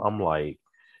of them. I'm like,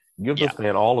 give this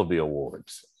man all of the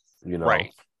awards,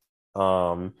 Right.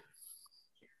 I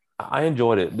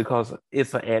enjoyed it because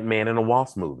it's an Ant-Man and a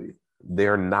Wasp movie.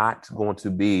 They're not going to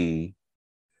be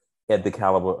at the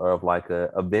caliber of like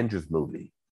a Avengers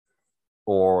movie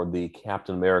or the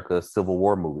Captain America Civil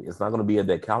War movie. It's not going to be at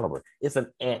that caliber. It's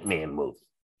an Ant-Man movie.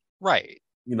 Right.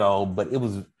 But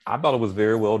I thought it was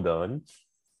very well done.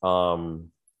 Um,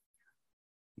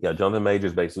 yeah, Jonathan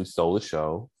Majors basically stole the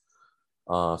show.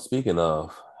 Speaking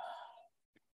of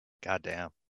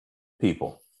Goddamn.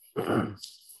 people,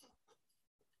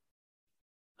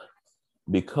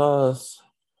 because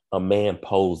a man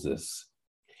poses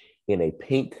in a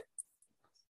pink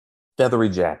feathery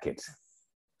jacket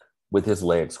with his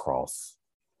legs crossed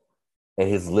and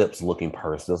his lips looking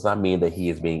pursed does not mean that he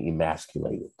is being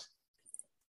emasculated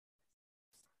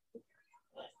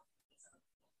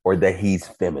or that he's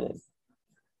feminine.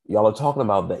 Y'all are talking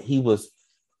about that he was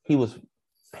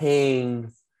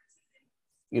paying,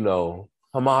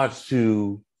 homage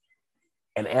to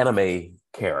an anime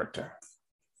character.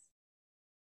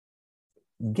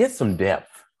 Get some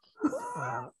depth.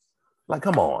 Like,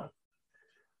 come on.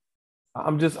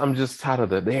 I'm just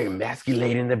tired of they're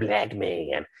emasculating the black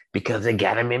man because they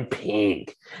got him in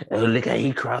pink. Oh, look how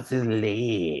he crossed his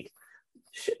leg.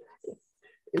 Shit.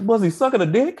 Was he sucking a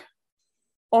dick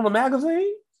on a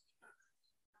magazine?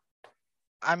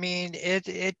 I mean,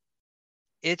 it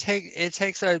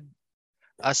takes a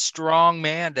strong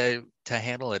man to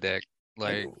handle a dick.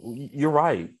 Like, you're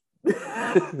right.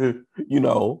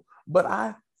 But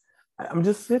I'm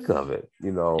just sick of it,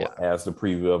 yeah. as the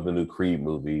preview of the new Creed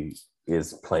movie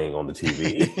is playing on the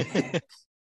TV,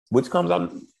 which comes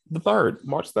out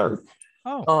March 3rd.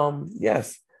 Oh.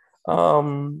 Yes.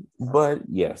 But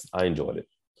yes, I enjoyed it.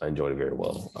 I enjoyed it very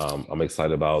well. I'm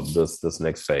excited about this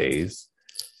next phase.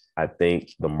 I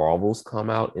think the Marvels come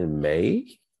out in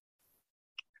May.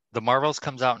 The Marvels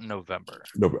comes out in November.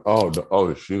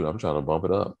 Oh, shoot. I'm trying to bump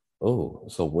it up. Oh,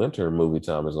 so winter movie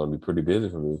time is going to be pretty busy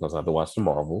for me because I have to watch the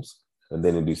Marvels. And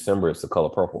then in December, it's The Color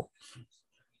Purple.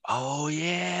 Oh,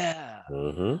 yeah.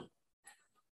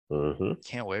 Mm-hmm. Mm-hmm.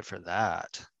 Can't wait for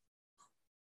that.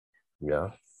 Yeah.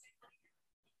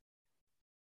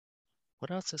 What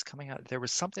else is coming out? There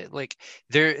was something like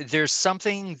there's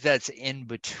something that's in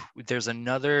between. There's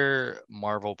another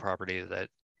Marvel property that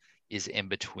is in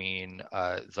between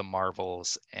the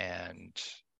Marvels and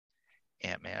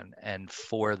Ant-Man, and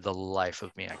for the life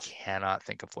of me, I cannot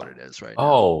think of what it is right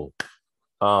now.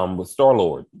 With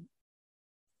Star-Lord.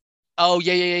 Oh,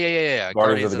 yeah.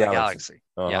 Guardians of the Galaxy.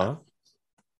 Uh-huh.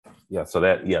 Yeah, so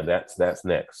that's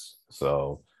next.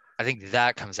 So I think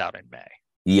that comes out in May.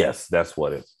 yes, that's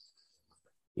what it.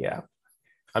 Yeah,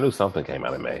 I knew something came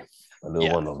out in May. I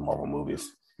knew one of those Marvel movies.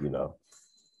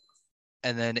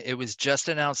 And then it was just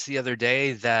announced the other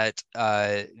day that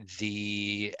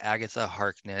the Agatha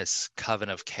Harkness Coven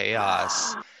of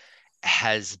Chaos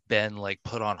has been like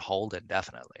put on hold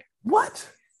indefinitely. What?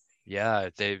 Yeah,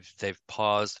 they've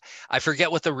paused. I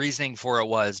forget what the reasoning for it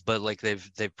was, but like they've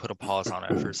put a pause on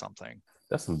it for something.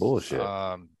 That's some bullshit.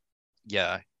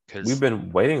 Yeah, we've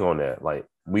been waiting on that. Like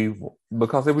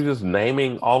because they were just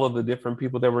naming all of the different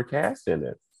people that were cast in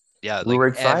it. Yeah, we were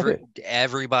excited.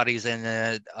 Everybody's in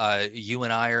it. You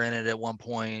and I are in it at one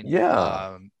point.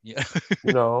 Yeah. Yeah.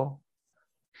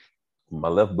 My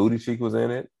left booty cheek was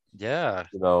in it. Yeah.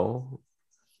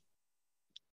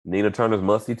 Nina Turner's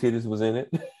musty titties was in it.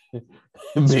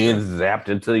 Being zapped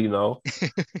into,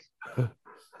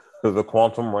 the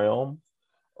quantum realm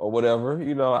or whatever.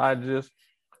 I just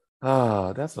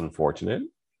that's unfortunate.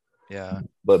 Yeah.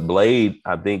 But Blade,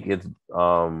 I think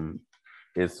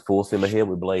it's full steam ahead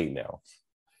with Blade now.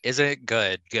 Is it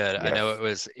good? Good. Yes. I know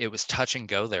it was touch and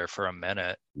go there for a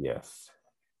minute. Yes.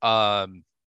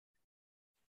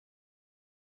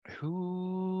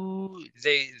 Who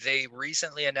they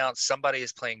recently announced somebody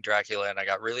is playing Dracula, and I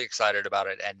got really excited about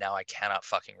it, and now I cannot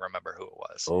fucking remember who it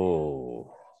was.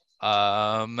 Oh.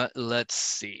 Let's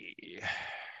see.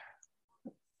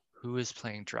 Who is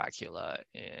playing Dracula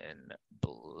in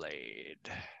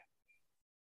Blade?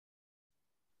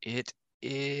 It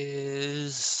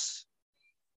is.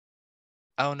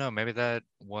 Oh no, maybe that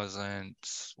wasn't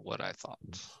what I thought.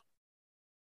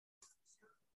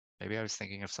 Maybe I was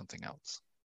thinking of something else.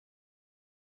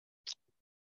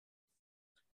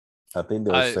 I think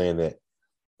they were saying that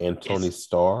Anthony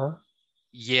Starr.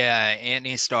 Yeah,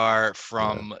 Anthony Starr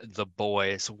from The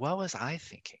Boys. What was I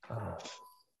thinking of?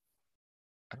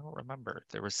 I don't remember.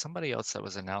 There was somebody else that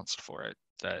was announced for it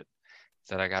that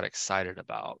I got excited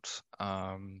about.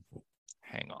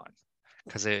 Hang on,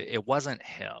 because it wasn't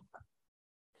him.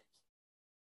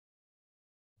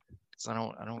 Because I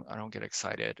don't get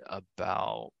excited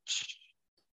about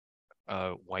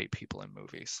white people in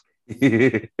movies.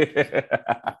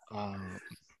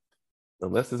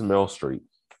 Unless it's Meryl Streep.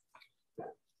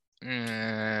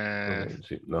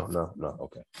 No.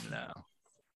 Okay. No.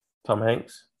 Tom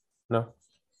Hanks? No.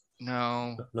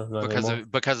 No. No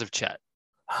because of Chet.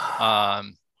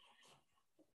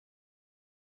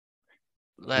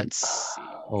 Let's see.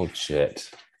 Oh shit.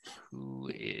 Who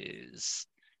is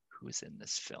in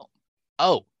this film?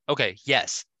 Oh, okay.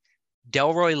 Yes.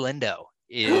 Delroy Lindo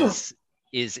is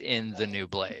in the new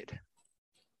Blade.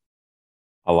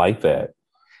 I like that.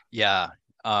 Yeah.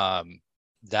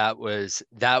 That was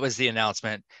the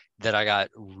announcement that I got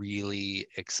really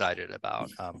excited about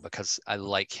because I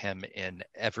like him in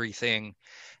everything.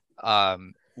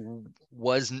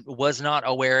 Was not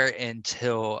aware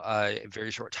until a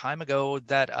very short time ago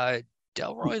that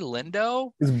Delroy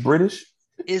Lindo Is British?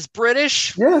 is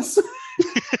British. Yes.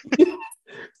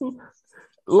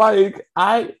 Like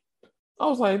I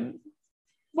was like,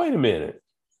 wait a minute.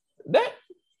 That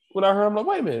when I heard, I'm like,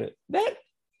 wait a minute. That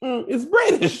is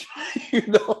British. You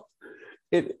know,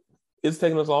 it's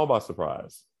taking us all by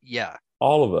surprise. Yeah.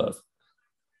 All of us.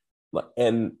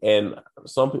 And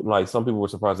some people were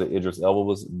surprised that Idris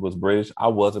Elba was British. I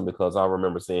wasn't, because I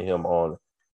remember seeing him on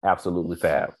Absolutely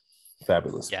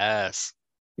Fabulous. Yes.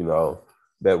 You know,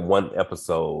 that one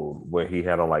episode where he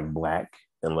had on like black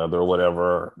and leather or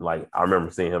whatever. Like I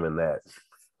remember seeing him in that.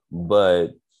 But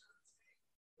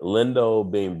Lindo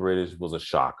being British was a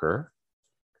shocker.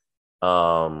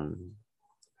 I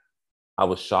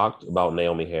was shocked about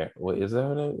Naomi Harris. What is that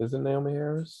her name? Is it Naomi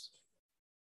Harris?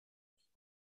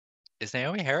 Is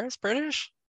Naomi Harris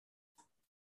British?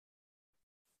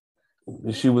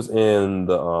 She was in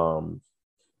the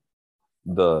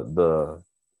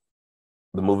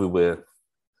movie with,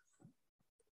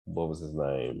 what was his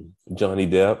name? Johnny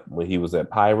Depp, when he was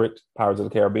at Pirates of the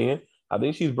Caribbean. I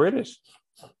think she's British.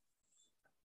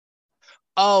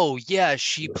 Oh yeah,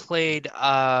 she played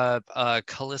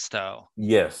Callisto.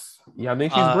 Yes. Yeah, I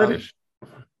think she's British.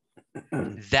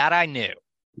 That I knew.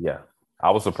 Yeah.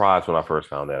 I was surprised when I first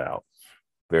found that out.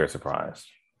 Very surprised.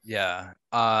 Yeah.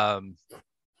 I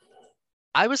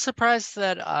was surprised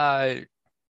that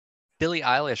Billie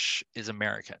Eilish is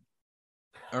American.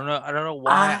 I don't know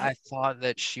why I thought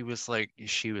that she was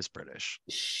British.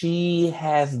 She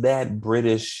has that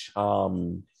British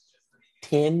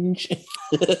tinge.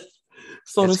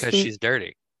 So it's because she's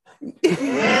dirty.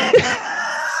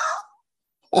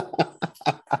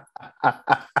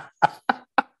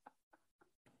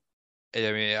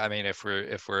 I mean, if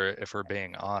we're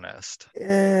being honest.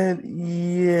 And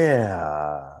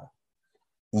yeah.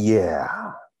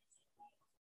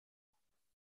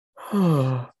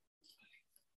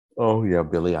 Oh yeah,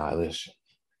 Billie Eilish.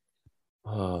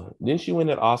 Didn't she win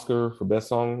that Oscar for Best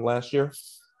Song last year?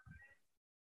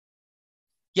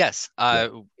 Yes,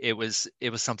 it was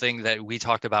something that we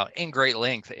talked about in great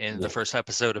length in the first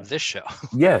episode of this show.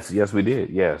 Yes, we did.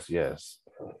 Yes.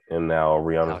 And now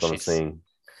Rihanna's going to sing.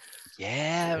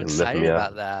 Yeah, I'm excited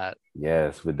about that.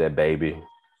 Yes, with that baby.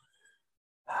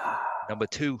 Number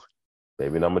 2.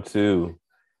 Baby number 2.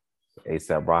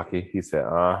 ASAP Rocky. He said,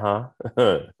 y'all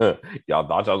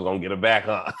thought y'all was going to get it back,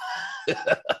 huh?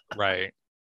 Right.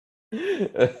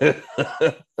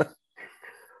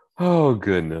 Oh,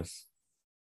 goodness.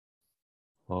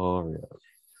 Oh, yeah.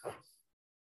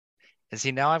 And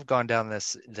see, now I've gone down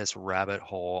this rabbit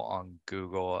hole on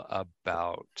Google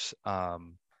about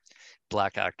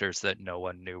Black actors that no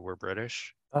one knew were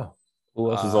British. Oh,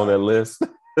 who else is on that list?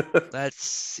 Let's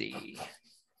see.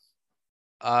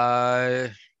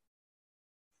 John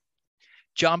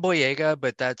Boyega,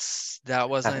 but that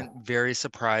wasn't very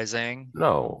surprising.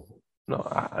 No,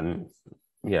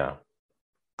 yeah.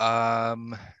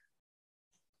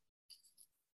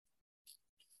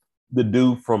 The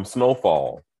dude from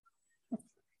Snowfall,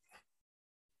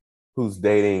 who's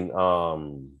dating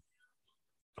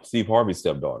Steve Harvey's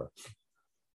stepdaughter.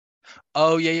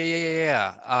 Oh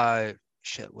yeah.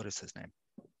 Shit, what is his name?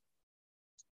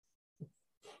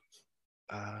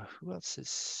 Who else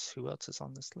is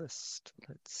on this list?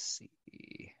 Let's see.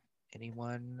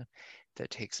 Anyone that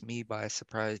takes me by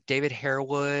surprise? David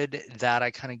Harewood, that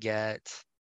I kind of get.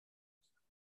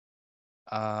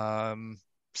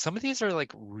 Some of these are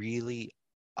like really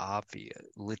obvious.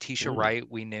 Letitia Wright,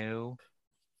 we knew.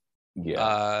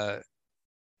 Yeah.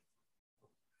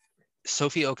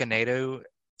 Sophie Okonedo,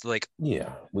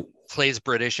 plays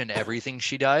British in everything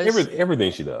she does.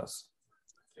 Everything she does.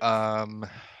 Who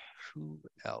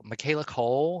else? Michaela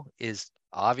Cole is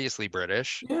obviously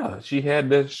British. Yeah, she had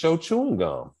that show Chewing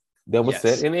Gum that was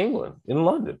set in England, in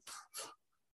London.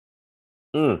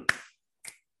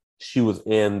 She was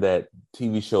in that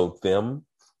TV show Them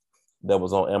that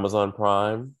was on Amazon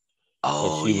Prime.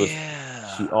 Oh, and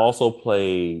yeah. She also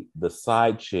played the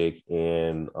side chick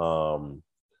in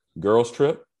Girls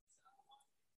Trip.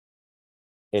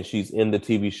 And she's in the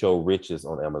TV show Riches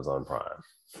on Amazon Prime,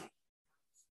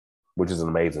 which is an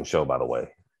amazing show, by the way.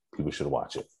 People should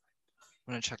watch it.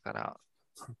 I'm going to check that out.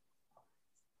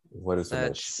 What is her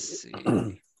Let's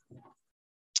name?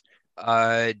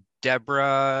 see.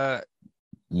 Deborah,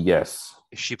 Yes.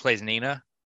 she plays Nina.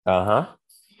 Uh-huh.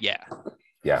 Yeah.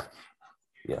 Yeah.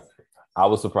 Yeah. I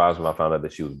was surprised when I found out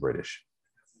that she was British.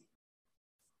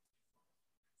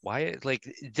 Why,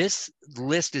 like, this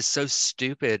list is so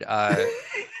stupid.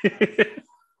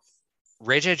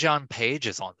 Ray J. John Page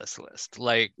is on this list.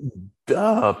 Like,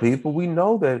 Duh, people. We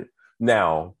know that.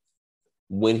 Now,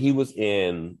 when he was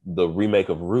in the remake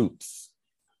of Roots,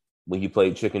 when he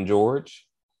played Chicken George,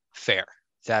 fair.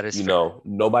 That is fair.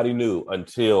 nobody knew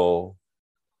until,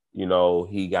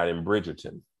 he got in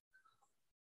Bridgerton.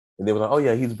 And they were like, oh,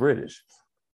 yeah, he's British.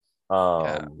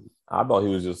 Yeah. I thought he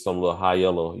was just some little high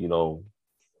yellow,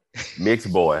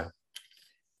 mixed boy.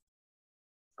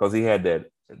 Because he had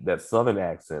that Southern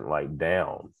accent, like,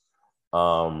 down.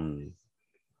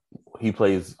 He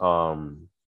plays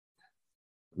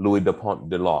Louis de Pont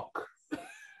de Loc.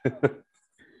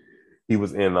 He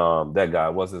was in that guy,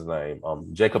 what's his name?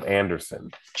 Jacob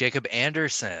Anderson. Jacob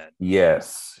Anderson.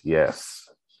 Yes.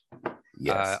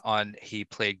 He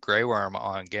played Grey Worm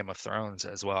on Game of Thrones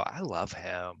as well. I love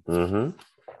him. Mm-hmm.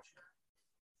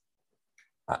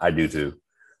 I do too.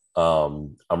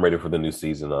 I'm ready for the new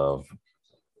season of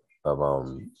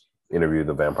Interview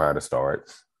the Vampire to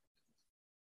start.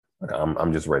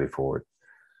 I'm just ready for it.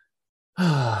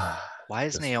 Why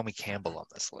is Naomi Campbell on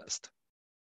this list?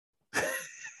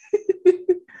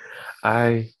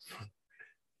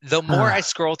 The more I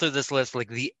scroll through this list, like,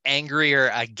 the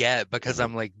angrier I get, because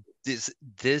I'm like, this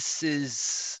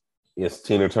is. Is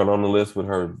Tina Turner on the list with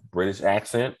her British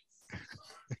accent?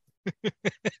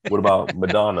 What about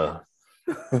Madonna?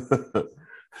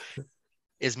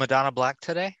 Is Madonna black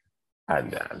today?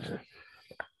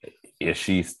 Is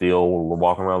she still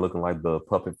walking around looking like the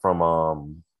puppet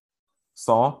from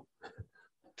Saw?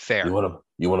 Fair.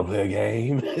 You wanna play a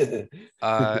game?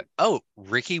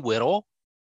 Ricky Whittle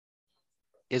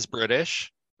is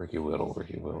British. Ricky Whittle.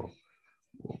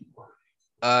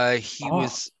 He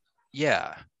was,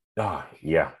 yeah.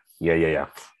 Yeah.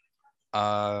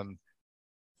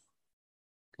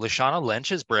 Lashana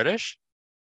Lynch is British.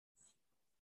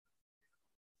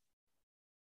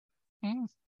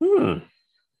 Oh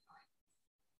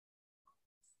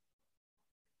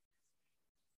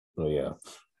yeah.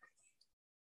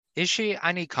 Is she?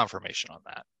 I need confirmation on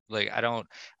that. Like, I don't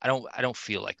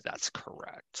feel like that's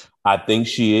correct. I think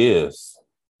she is.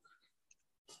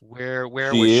 Where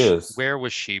she is. Where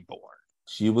was she born?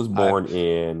 She was born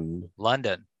in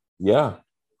London. Yeah.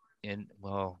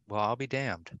 Well, I'll be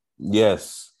damned.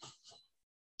 Yes.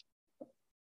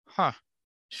 Huh.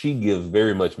 She gives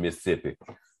very much Mississippi.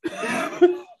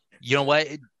 You know what?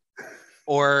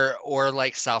 Or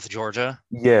like South Georgia.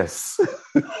 Yes.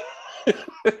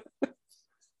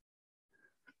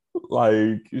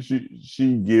 Like,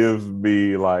 she gives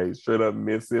me, like, straight up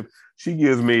Mississippi. She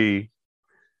gives me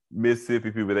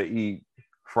Mississippi people that eat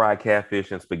fried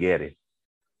catfish and spaghetti.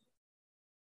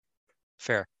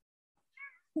 Fair.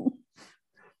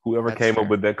 Whoever came up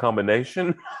with that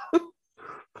combination,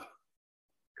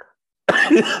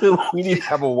 we need to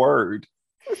have a word.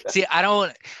 See, I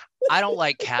don't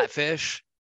like catfish.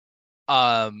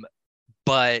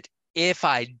 But if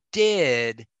I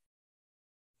did,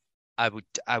 I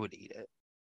would eat it.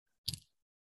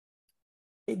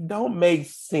 It don't make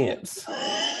sense.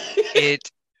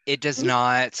 It does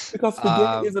not, because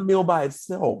spaghetti is a meal by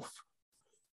itself.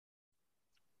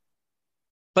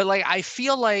 But, like, I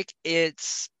feel like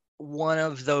it's one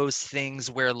of those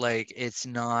things where, like, it's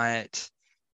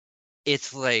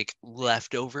like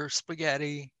leftover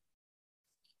spaghetti.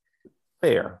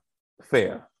 Fair.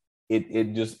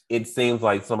 It seems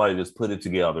like somebody just put it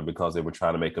together because they were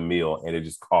trying to make a meal and it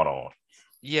just caught on.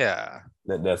 Yeah.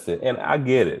 That's it. And I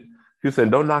get it. You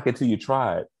said don't knock it till you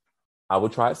try it. I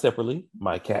would try it separately.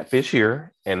 My catfish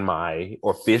here and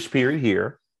or fish period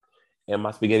here and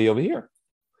my spaghetti over here.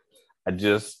 I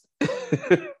just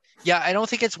Yeah, I don't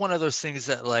think it's one of those things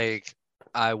that, like,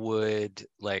 I would,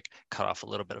 like, cut off a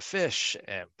little bit of fish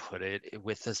and put it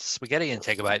with the spaghetti and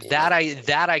take a bite. That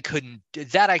I couldn't do.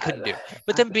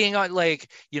 But then being on, like,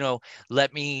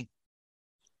 let me,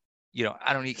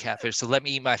 I don't eat catfish, so let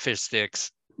me eat my fish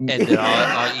sticks and then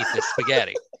I'll eat the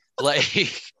spaghetti.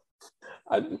 Like,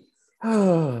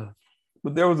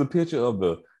 but there was a picture of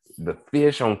the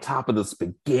fish on top of the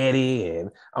spaghetti, and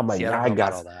I'm like, now I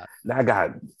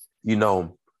got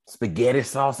spaghetti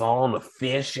sauce on the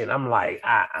fish, and I'm like,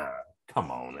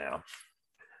 come on now.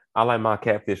 I like my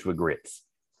catfish with grits.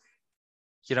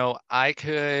 I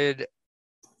could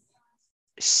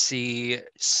see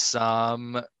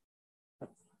some,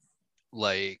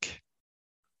 like,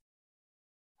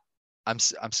 I'm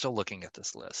still looking at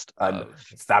this list I of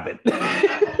stop it.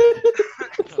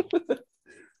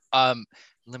 I'm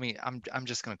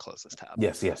just gonna close this tab.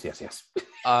 Yes.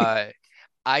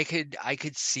 I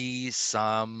could see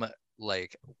some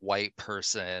like white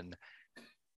person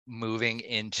moving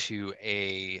into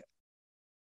an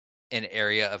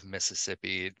area of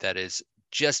Mississippi that is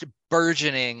just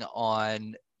burgeoning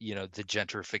on, the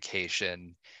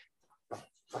gentrification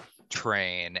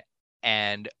train,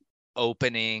 and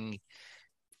opening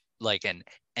like an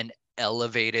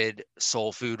elevated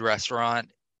soul food restaurant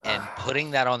and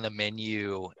putting that on the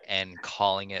menu and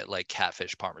calling it like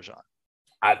Catfish Parmesan.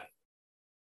 I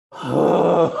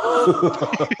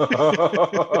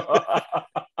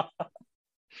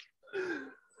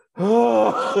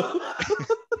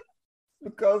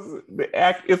because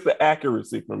it's the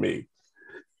accuracy for me.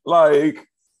 Like,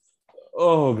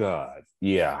 oh God.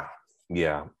 Yeah.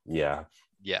 Yeah. Yeah.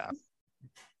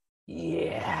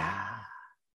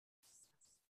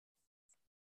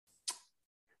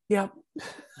 Yep. Yeah.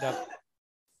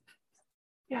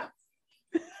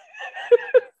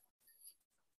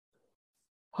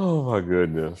 Oh my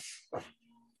goodness.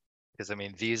 Because I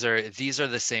mean, these are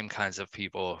the same kinds of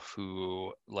people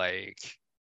who like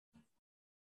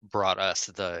brought us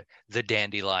the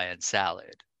dandelion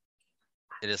salad.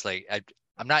 It is like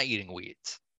I'm not eating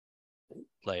weeds.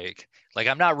 Like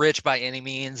I'm not rich by any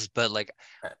means, but like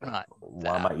I'm not.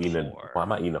 Why am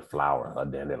I eating a flower, a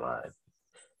dandelion?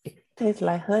 It tastes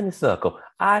like honeysuckle.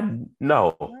 I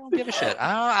no. I don't give a shit.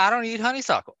 I don't eat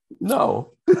honeysuckle.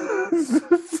 No.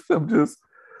 I'm just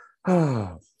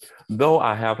though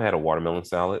I have had a watermelon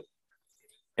salad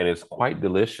and it's quite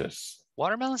delicious.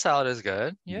 Watermelon salad is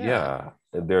good. Yeah.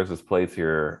 There's this place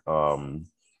here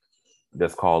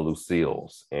that's called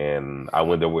Lucille's, and I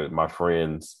went there with my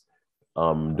friends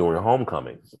during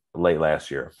homecoming late last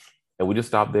year, and we just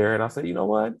stopped there, and I said, you know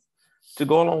what, to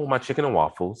go along with my chicken and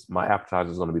waffles, my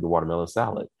appetizer is going to be the watermelon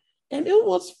salad, and it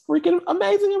was freaking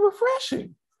amazing and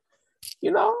refreshing. I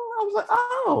was like,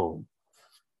 oh,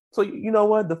 so you know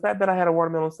what, the fact that I had a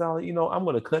watermelon salad, I'm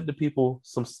going to cut the people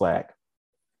some slack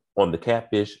on the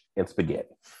catfish and spaghetti.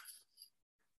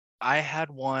 I had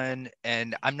one,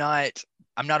 and I'm not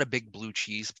a big blue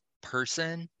cheese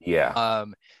person. Yeah.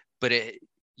 But it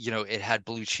had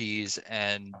blue cheese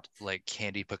and like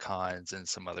candied pecans and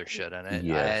some other shit in it.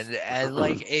 Yes. And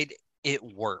like it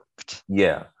worked.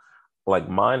 Yeah. Like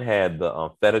mine had the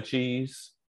feta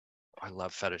cheese. I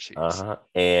love feta cheese.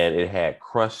 And it had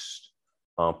crushed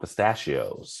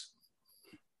pistachios.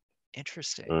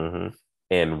 Interesting.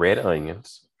 And red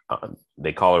onions.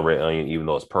 They call it red onion, even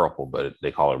though it's purple, but they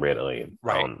call it red onion.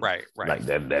 Right. Like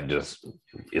that just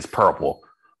is purple.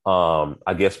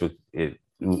 I guess with it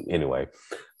anyway.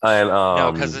 And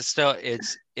no, because it's still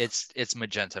it's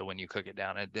magenta when you cook it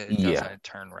down. It doesn't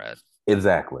turn red.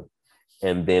 Exactly.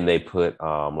 And then they put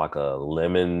like a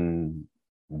lemon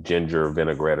ginger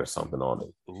vinaigrette or something on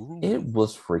it. Ooh. It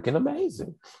was freaking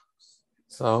amazing.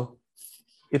 So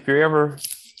if you're ever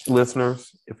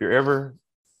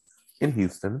in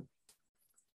Houston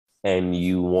and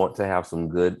you want to have some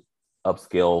good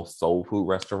upscale soul food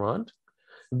restaurant,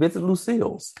 visit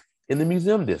Lucille's in the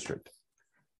museum district.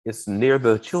 It's near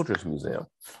the Children's Museum.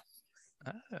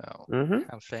 Oh,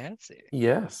 How fancy.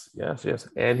 Yes.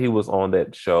 And he was on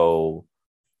that show,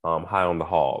 High on the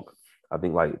Hog, I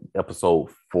think like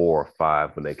episode 4 or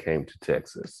 5 when they came to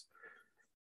Texas.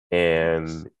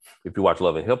 And if you watch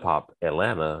Love and Hip Hop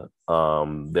Atlanta,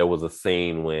 there was a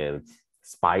scene when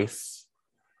Spice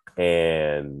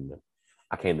and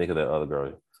I can't think of that other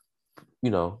girl,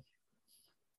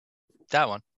 that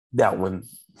one,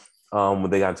 when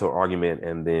they got into an argument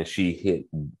and then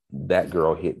that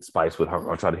girl hit Spice with her,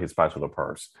 or tried to hit Spice with her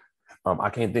purse. I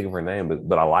can't think of her name,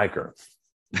 but I like her.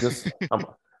 Just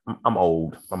I'm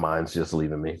old. My mind's just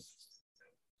leaving me.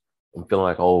 I'm feeling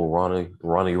like old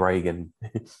Ronnie Reagan.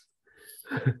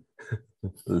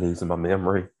 Losing my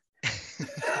memory.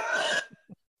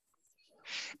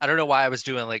 I don't know why I was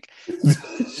doing like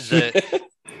the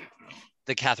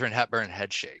Katharine Hepburn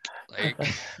head shake. Like,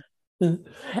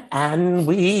 and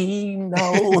we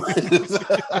know.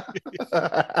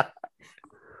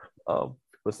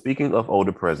 But speaking of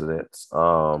older presidents,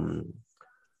 Uncle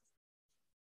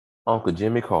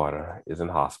Jimmy Carter is in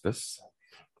hospice.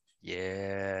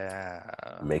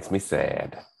 Yeah. Makes me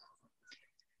sad.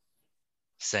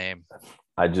 Same.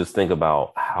 I just think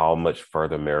about how much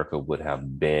further America would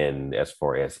have been as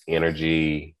far as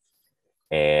energy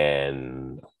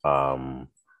and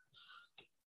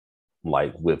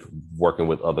like with working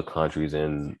with other countries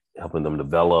and helping them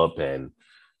develop and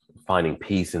finding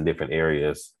peace in different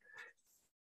areas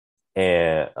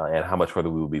and how much further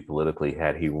we would be politically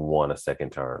had he won a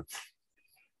second term.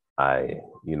 I,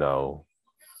 you know,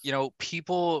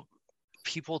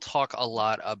 People talk a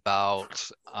lot about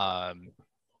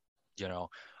you know,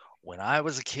 when I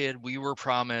was a kid, we were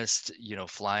promised,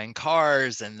 flying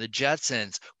cars and the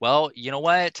Jetsons. Well, you know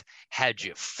what? Had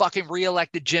you fucking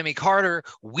reelected Jimmy Carter,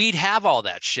 we'd have all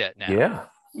that shit now. yeah,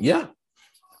 yeah.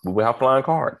 We would have flying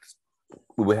cars.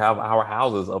 We would have our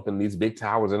houses up in these big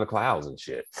towers in the clouds and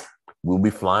shit. We'll be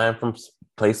flying from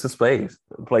place to space,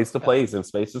 place to place, and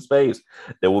space to space.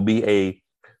 There will be a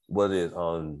what is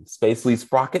Spacely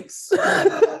Sprockets.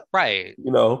 Right.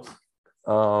 Yeah,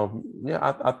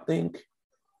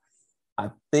 I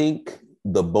think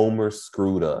the boomers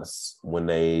screwed us when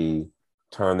they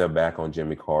turned their back on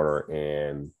Jimmy Carter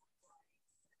and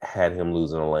had him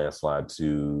losing a landslide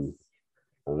to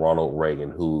Ronald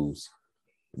Reagan, whose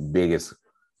biggest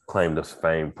claim to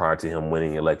fame prior to him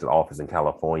winning elected office in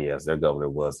California as their governor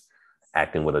was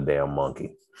acting with a damn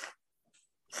monkey.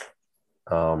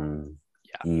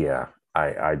 Yeah,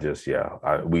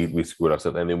 we screwed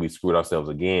ourselves, and then we screwed ourselves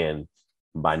again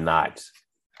by not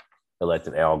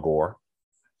electing Al Gore.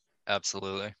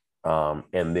 Absolutely.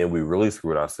 And then we really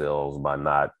screwed ourselves by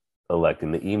not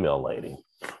electing the email lady,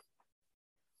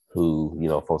 who,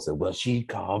 folks said, well, she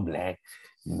called black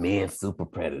men super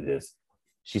predators.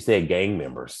 She said gang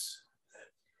members.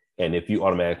 And if you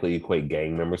automatically equate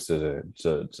gang members to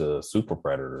super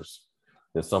predators,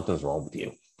 then something's wrong with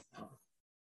you.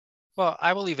 Well,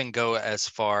 I will even go as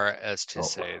far as to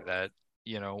say that,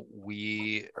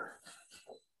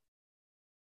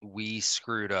 we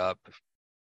screwed up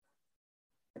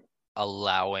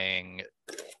allowing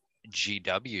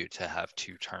GW to have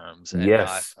 2 terms and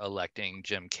not electing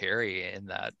Jim Carrey in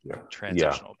that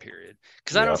transitional period.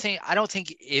 Because I don't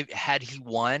think had he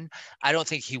won, I don't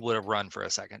think he would have run for a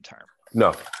second term.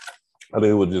 No, I think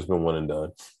it would have just been one and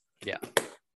done. Yeah.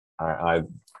 That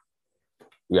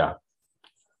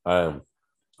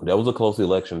was a close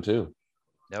election too.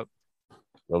 Nope.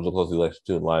 That was a close election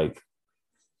too.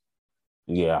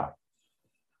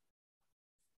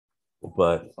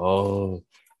 But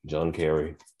John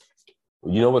Kerry.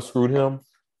 You know what screwed him?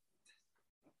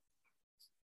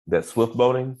 That swift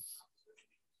boating.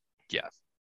 Yeah.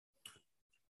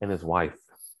 And his wife.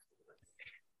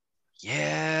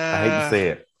 Yeah. I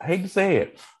hate to say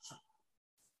it.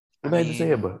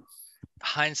 But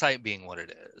hindsight being what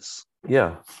it is.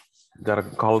 Yeah. Gotta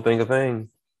call a thing a thing.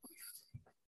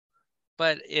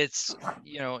 But it's,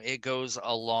 it goes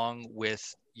along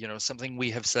with, something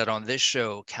we have said on this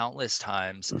show countless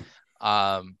times.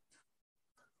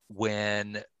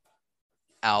 When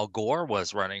Al Gore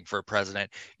was running for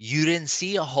president, you didn't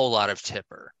see a whole lot of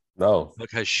Tipper. No.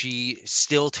 Because she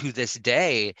still to this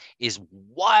day is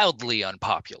wildly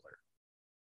unpopular.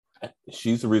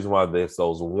 She's the reason why there's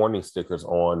those warning stickers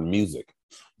on music.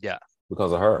 Yeah.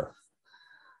 Because of her.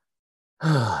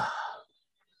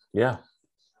 Yeah.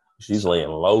 She's laying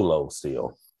low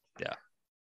still. Yeah.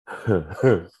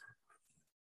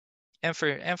 And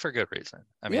for good reason.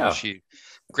 I mean,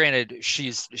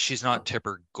 she's not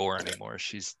Tipper Gore anymore.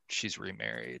 She's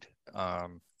remarried. Is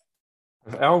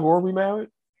Al Gore remarried?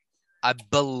 I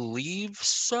believe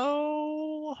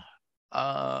so.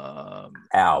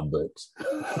 Albert.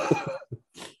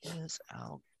 Is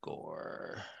Al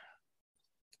Gore?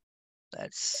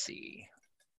 Let's see.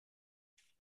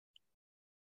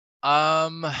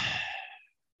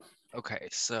 Okay,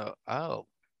 so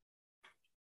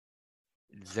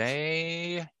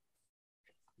they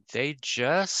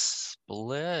just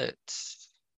split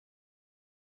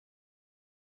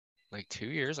like 2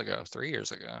 years ago, 3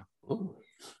 years ago. Ooh.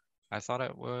 I thought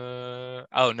it was.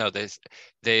 Oh no,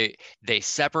 they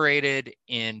separated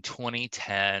in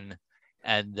 2010,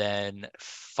 and then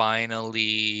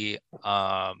finally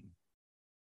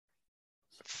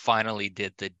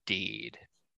did the deed.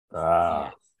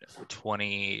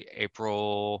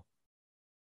 April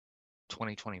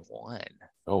 2021.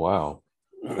 Oh wow.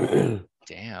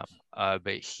 Damn.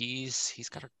 But he's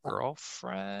got a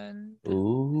girlfriend.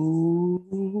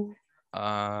 Ooh.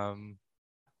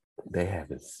 They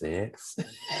having sex.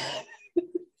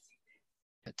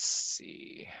 Let's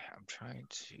see. I'm trying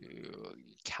to.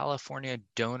 California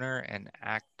donor and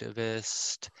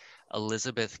activist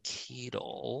Elizabeth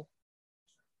Keedle,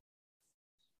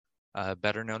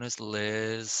 better known as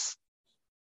Liz.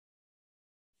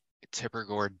 Tipper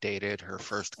Gore dated her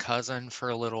first cousin for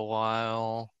a little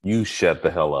while. You shut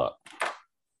the hell up.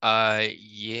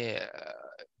 Yeah.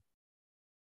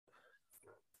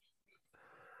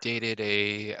 Dated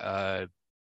a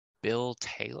Bill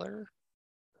Taylor.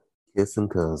 Kissing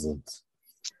cousins.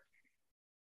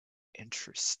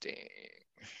 Interesting.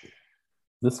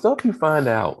 The stuff you find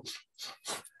out.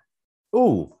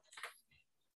 Ooh.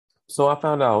 So I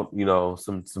found out,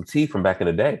 some tea from back in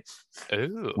the day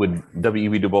Oh, with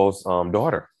W.E.B. Du Bois'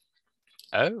 daughter.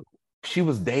 oh, She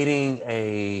was dating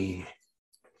a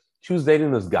she was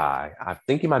dating this guy. I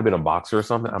think he might have been a boxer or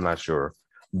something. I'm not sure.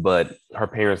 But her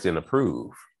parents didn't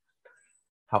approve.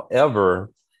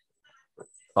 However,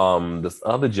 this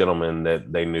other gentleman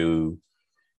that they knew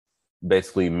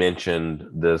basically mentioned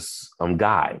this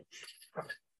guy.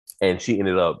 And she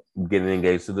ended up getting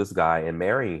engaged to this guy and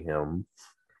marrying him.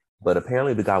 But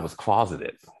apparently the guy was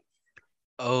closeted.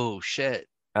 oh shit.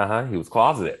 He was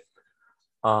closeted.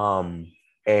 Um,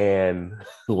 and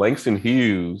Langston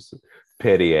Hughes,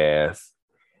 petty ass,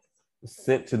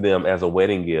 sent to them as a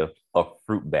wedding gift a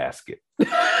fruit basket.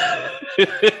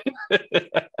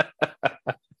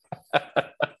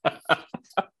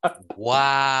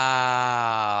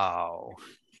 Wow.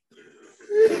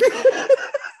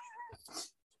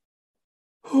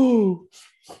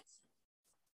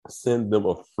 Send them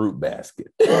a fruit basket.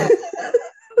 And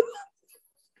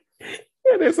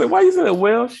they said, why you said,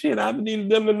 well, shit, I needed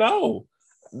them to know.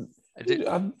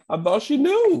 I thought she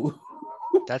knew.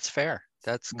 That's fair.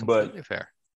 That's But completely fair.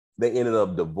 they ended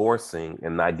up divorcing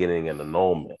and not getting an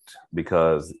annulment,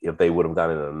 because if they would have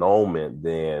gotten an annulment,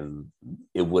 then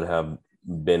it would have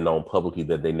been known publicly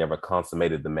that they never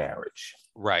consummated the marriage.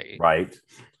 Right. Right.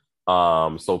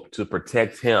 So to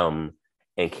protect him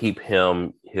and keep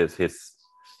him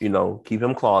keep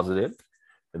him closeted,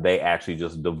 they actually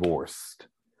just divorced.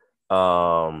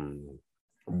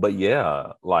 But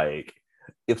yeah, like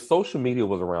if social media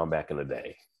was around back in the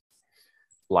day,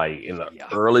 like in the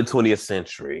early 20th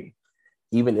century,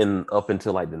 even in up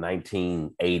until like the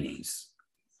 1980s,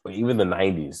 or even the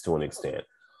 90s to an extent,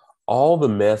 all the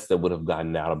mess that would have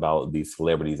gotten out about these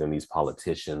celebrities and these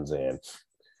politicians, and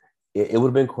it would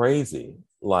have been crazy.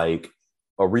 Like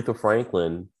Aretha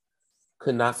Franklin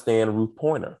could not stand Ruth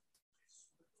Pointer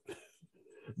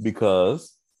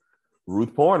because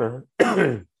Ruth Pointer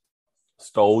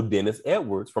stole Dennis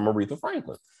Edwards from Aretha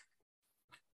Franklin.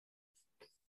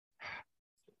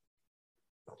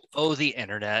 Oh, the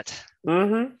internet.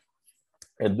 Mm-hmm.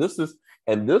 And this is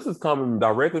coming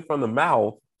directly from the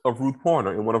mouth of Ruth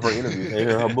Pointer in one of her interviews and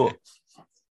in her book.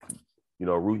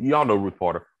 Ruth, y'all know Ruth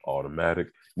Pointer, Automatic,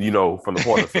 from the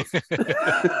Pointer Sisters.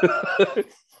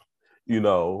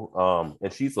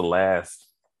 And she's the last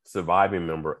surviving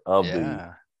member of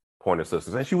the Pointer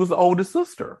Sisters, and she was the oldest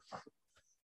sister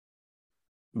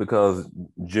because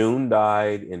June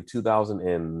died in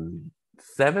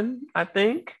 2007, I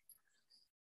think.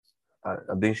 I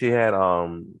think she had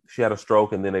a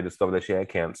stroke, and then they discovered that she had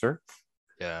cancer.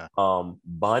 Yeah.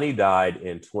 Bonnie died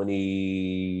in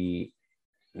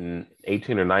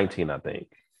 2018 or 19, I think,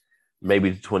 maybe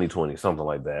 2020, something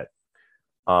like that.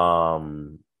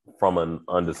 From an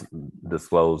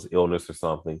undisclosed illness or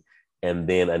something. And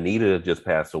then Anita just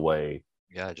passed away.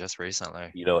 Yeah, just recently.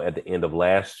 At the end of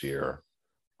last year,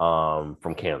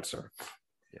 from cancer.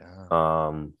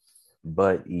 Yeah.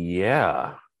 But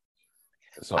yeah.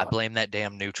 So I blame that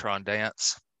damn neutron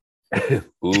dance.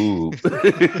 Ooh.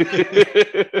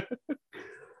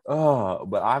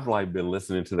 But I've been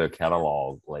listening to their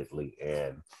catalog lately,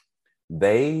 and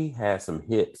they had some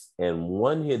hits. And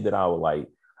one hit that I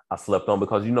slept on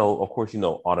because of course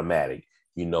Automatic,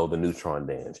 the neutron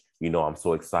dance. I'm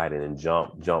so excited and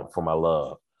jump for my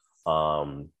love.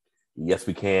 Yes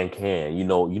we can.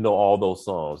 All those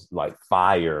songs like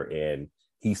Fire and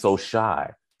He's So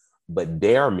Shy. But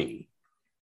Dare Me,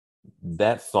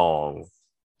 that song,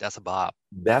 that's a bop.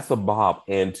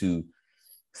 And to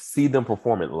see them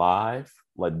perform it live,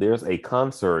 like there's a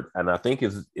concert, and I think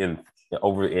it's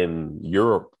over in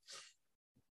Europe,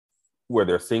 where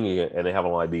they're singing it and they have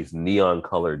on these neon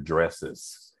colored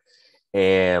dresses,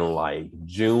 and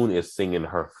June is singing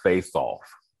her face off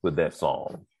with that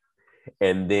song.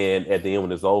 And then at the end,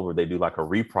 when it's over, they do a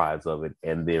reprise of it,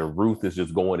 and then Ruth is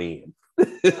just going in.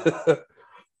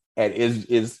 And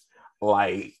it's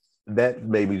that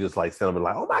made me just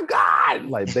celebrate, oh my God,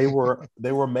 they were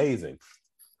amazing.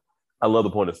 I love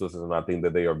the Pointer Sisters, and I think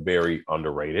that they are very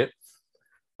underrated.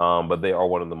 But they are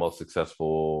one of the most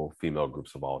successful female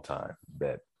groups of all time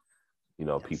that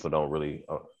people don't really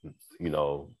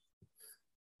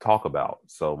talk about.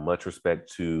 So much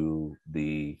respect to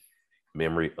the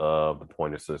memory of the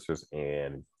Pointer Sisters,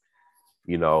 and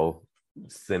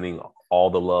sending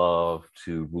all the love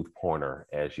to Ruth Pointer,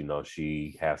 as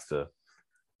she has to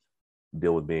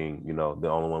deal with being the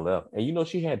only one left. And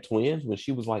she had twins when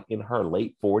she was in her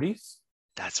late 40s.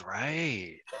 That's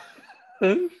right.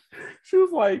 She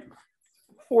was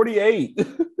 48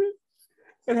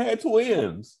 and had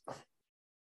twins.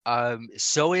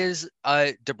 So is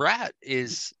Debrat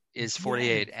is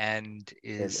 48 and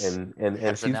and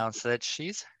has she's announced that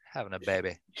she's having a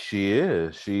baby. she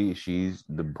is she's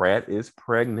the brat is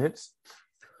pregnant.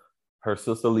 Her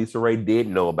sister Lisa Ray did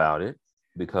know about it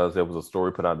because there was a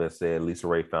story put out that said Lisa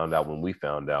Ray found out when we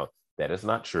found out. That is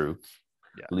not true.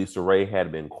 Yeah. Lisa Ray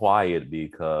had been quiet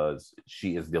because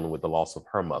she is dealing with the loss of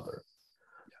her mother.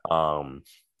 Yeah.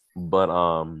 But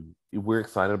we're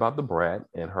excited about the brat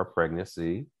and her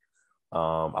pregnancy.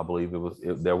 I believe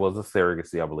there was a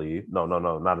surrogacy. I believe no,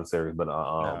 not a surrogacy, but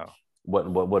No.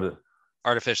 what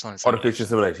Artificial insemination. Artificial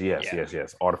insemination.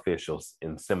 Yes. Artificial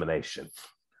insemination.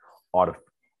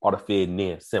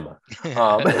 Artificial simmer.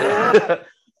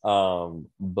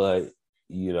 But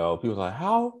you know, people are like,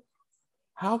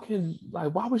 how can,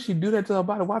 like, why would she do that to her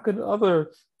body? Why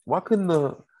couldn't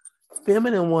the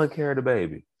feminine one carry the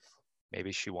baby?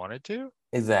 Maybe she wanted to.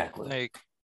 Exactly. Like,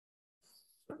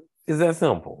 is that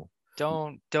simple?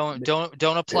 Don't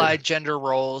apply gender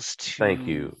roles to. Thank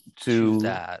you to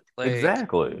that. Like,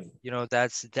 exactly. You know,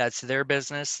 that's their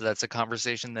business. That's a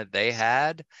conversation that they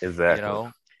had. Exactly. You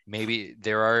know, maybe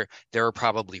there are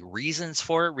probably reasons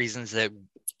for it, reasons that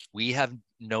we have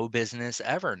no business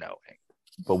ever knowing.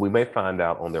 But we may find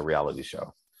out on their reality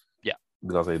show. Yeah.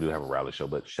 Because they do have a reality show.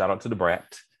 But shout out to the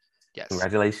brat. Yes.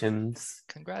 Congratulations.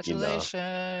 Congratulations.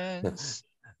 You know,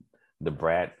 the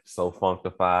brat, so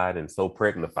functified and so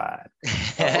pregnified.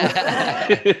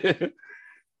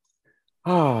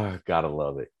 Oh, gotta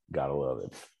love it.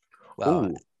 Well,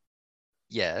 ooh.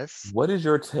 Yes. What is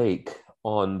your take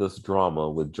on this drama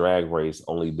with Drag Race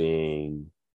only being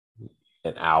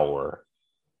an hour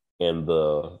and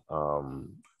the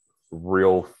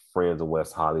real Friends of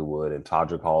West Hollywood and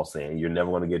Todrick Hall saying you're never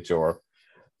going to get your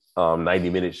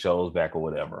 90-minute shows back or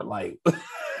whatever? Like,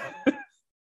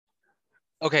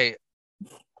 okay.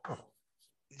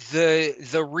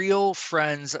 The real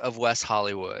Friends of West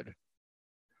Hollywood,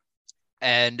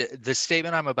 and the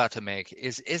statement I'm about to make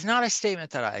is not a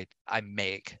statement that I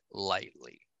make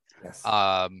lightly. Yes.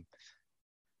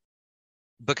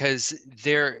 Because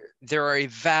there are a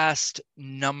vast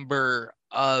number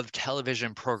of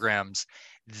television programs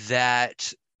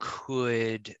that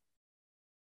could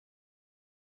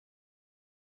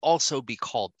also be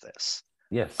called this.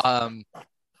 Yes.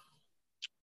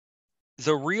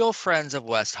 The Real Friends of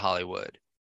West Hollywood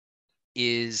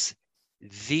is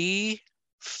the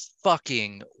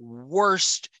fucking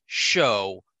worst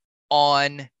show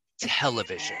on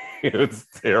television. It's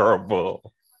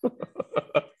terrible.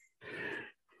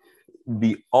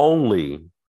 The only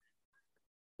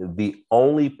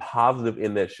positive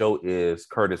in that show is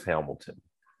Curtis Hamilton.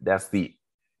 That's the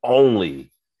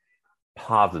only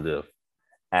positive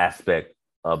aspect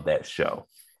of that show.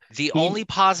 The only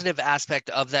positive aspect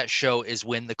of that show is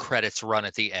when the credits run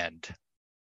at the end.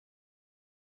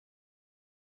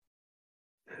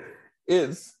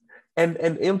 And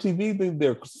MTV think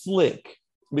they're slick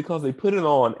because they put it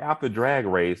on after Drag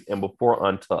Race and before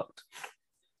Untucked,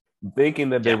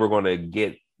 thinking that they were going to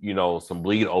get, you know, some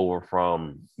bleed over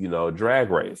from, you know, Drag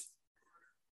Race.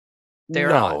 They're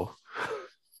not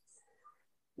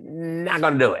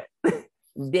going to do it.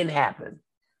 Didn't happen.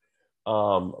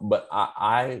 But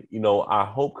I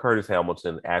hope Curtis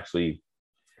Hamilton actually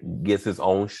gets his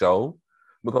own show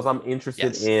because I'm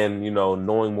interested in, you know,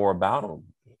 knowing more about him.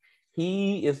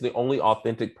 He is the only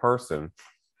authentic person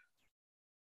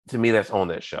to me that's on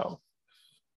that show.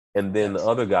 And then the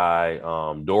other guy,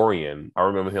 Dorian, I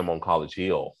remember him on College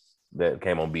Hill that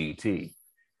came on BET.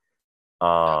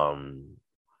 And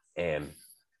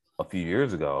a few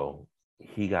years ago,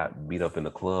 he got beat up in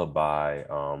the club by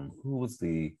who was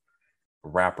the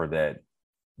rapper that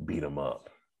beat him up?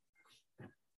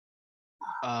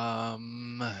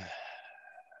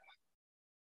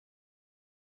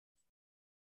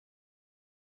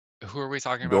 Who are we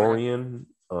talking about? Dorian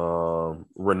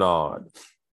Renaud.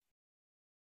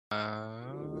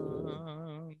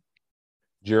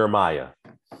 Jeremiah.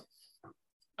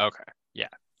 Okay, yeah.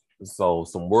 So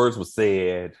some words were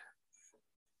said,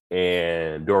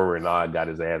 and Dorian Renaud got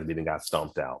his ass beat and got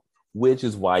stomped out, which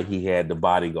is why he had the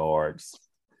bodyguards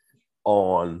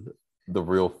on the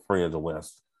Real Friends of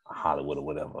West Hollywood or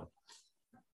whatever.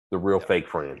 The real fake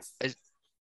friends.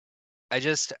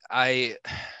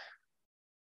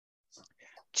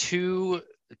 To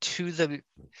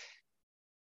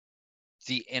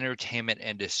the entertainment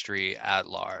industry at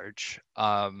large,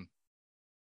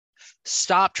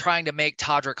 stop trying to make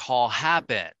Todrick Hall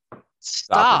happen.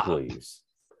 Stop it, please.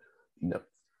 No,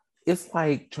 it's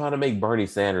like trying to make Bernie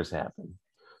Sanders happen.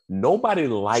 Nobody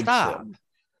likes him.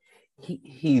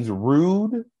 He's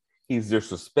rude. He's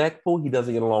disrespectful. He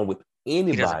doesn't get along with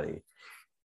anybody.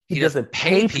 he doesn't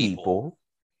pay people.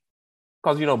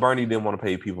 Because, Bernie didn't want to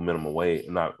pay people minimum wage,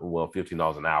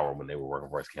 $15 an hour when they were working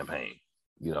for his campaign.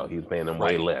 He was paying them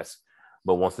way less,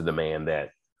 but wants to demand that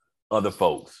other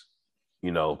folks,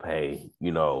 pay,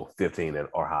 15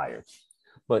 or higher.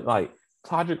 But like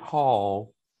Todrick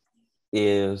Hall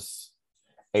is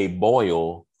a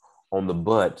boil on the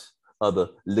butt of the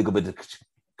LGBT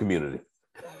community.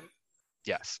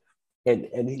 Yes. And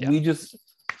we just,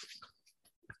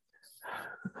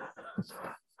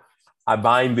 I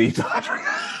bind thee, Todrick.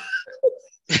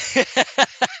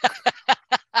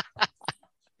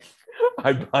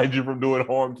 I bind you from doing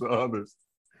harm to others.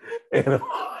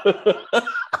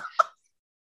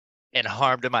 And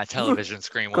harm to my television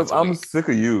screen because I'm sick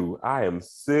of you. I am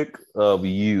sick of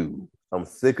you. I'm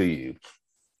sick of you.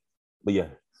 But yeah.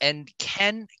 And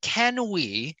can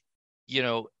we,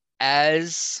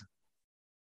 as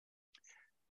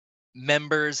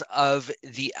members of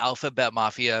the Alphabet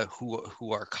Mafia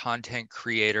who are content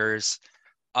creators,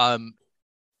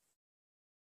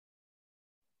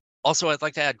 also I'd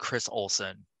like to add Chris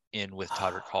Olsen in with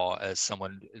Todrick Hall as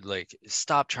someone like,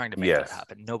 stop trying to make that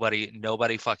happen.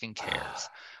 Nobody fucking cares.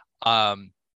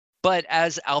 But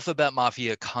as Alphabet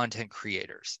Mafia content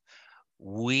creators,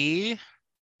 we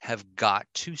have got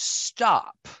to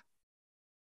stop.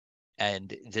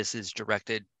 And this is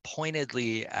directed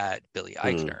pointedly at Billy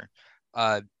Eichner.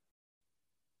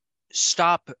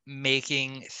 Stop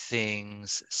making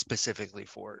things specifically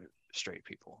for straight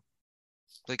people.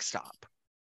 Like, stop.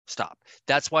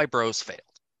 That's why Bros failed.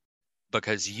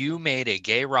 Because you made a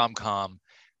gay rom-com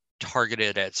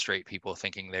targeted at straight people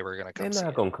thinking they were going to come see it. They're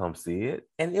not going to come see it.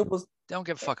 And it was... They don't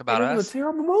give a fuck about us. It was a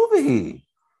terrible movie.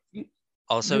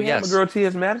 Also, you had my girl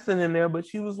T.S. Madison in there, but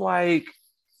she was like,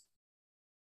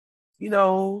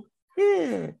 my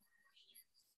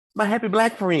happy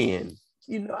Black friend.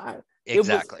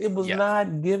 Exactly. It was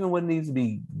not given what needs to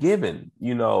be given.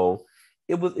 It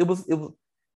was.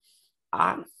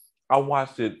 I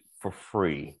watched it for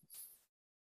free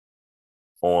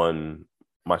on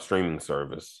my streaming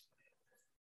service,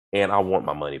 and I want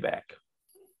my money back.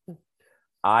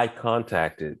 I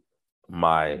contacted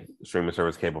my streaming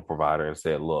service cable provider and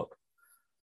said, look,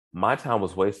 my time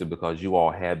was wasted because you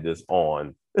all had this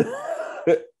on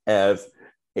as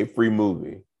a free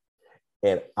movie,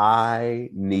 and I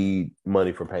need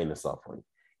money for pain and suffering.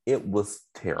 It was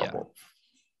terrible.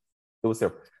 It was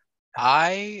terrible.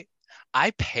 I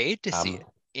paid to see it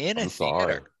in a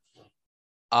theater.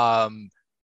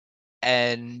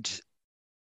 And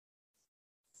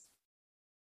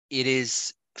it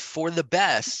is for the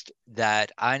best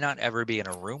that I not ever be in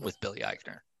a room with Billy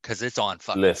Eichner, because it's on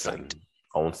fucking site.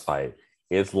 On site.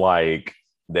 It's like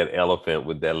that elephant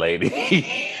with that lady.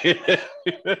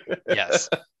 Yes.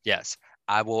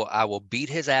 I will beat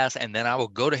his ass, and then I will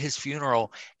go to his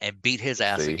funeral and beat his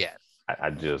ass again.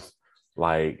 I just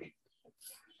like...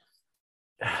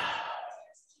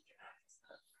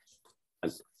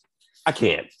 I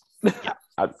can't. Yeah.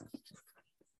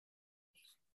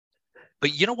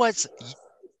 But you know what's,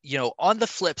 on the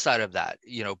flip side of that,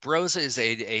 Bros is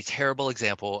a terrible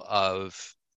example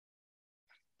of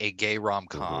a gay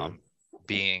rom-com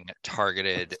being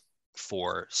targeted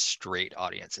for straight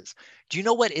audiences. Do you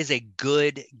know what is a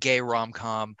good gay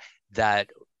rom-com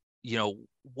that,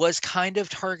 was kind of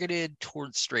targeted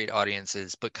towards straight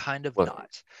audiences, but kind of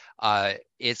not?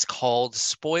 It's called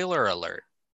Spoiler Alert.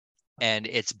 And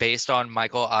it's based on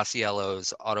Michael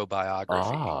Asiello's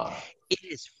autobiography. It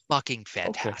is fucking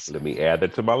fantastic. Okay. Let me add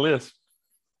that to my list.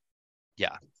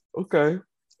 Yeah. Okay.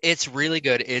 It's really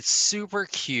good. It's super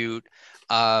cute.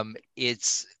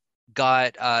 It's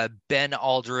got Ben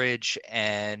Aldridge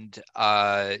and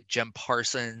Jem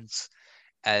Parsons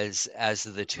as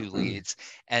the two leads,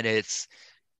 and it's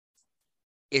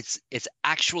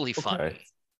actually fun. Okay.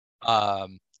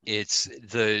 It's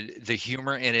the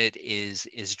humor in it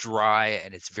is dry,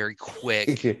 and it's very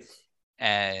quick,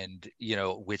 and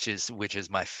which is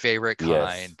my favorite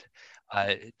kind.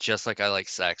 Just like I like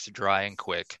sex, dry and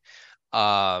quick.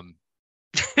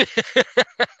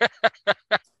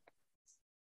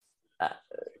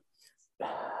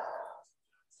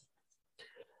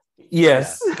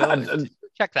 Yes,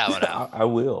 check that one out. I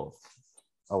will.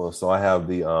 So I have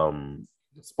the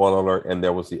spoiler alert, and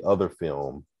there was the other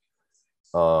film,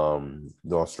 the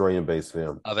Australian-based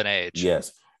film Of an Age.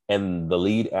 Yes, and the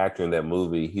lead actor in that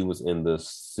movie, he was in the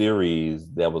series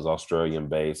that was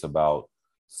Australian-based about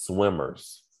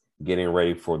swimmers getting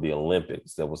ready for the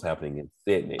Olympics that was happening in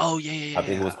Sydney. Oh yeah. I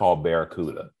think it was called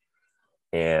Barracuda,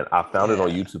 and I found it on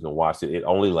YouTube and watched it. It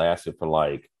only lasted for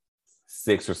like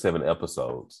 6 or 7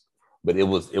 episodes, but it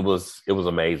was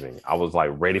amazing. I was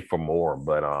like ready for more,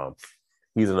 but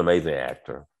He's an amazing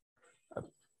actor.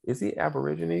 Is he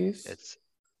Aborigines? It's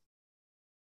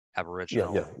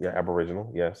Aboriginal. Yeah.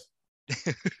 Aboriginal. Yes.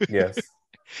 Yes.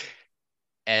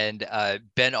 And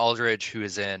Ben Aldridge, who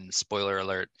is in, spoiler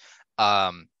alert,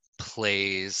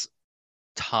 plays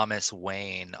Thomas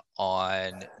Wayne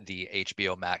on the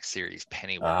HBO Max series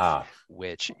Pennyworth, Ah,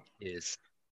 which is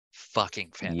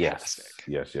fucking yes.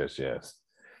 fantastic. Yes.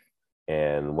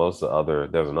 And what's the other?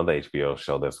 There's another HBO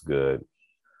show that's good,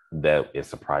 that is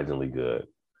surprisingly good,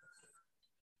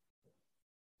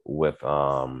 with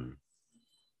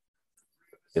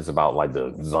it's about like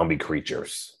the zombie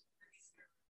creatures.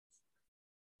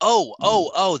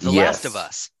 Oh, The Last of Yes.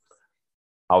 Us.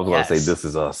 I was going to say Yes. This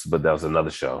Is Us, but that was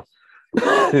another show.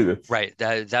 Right.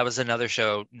 That was another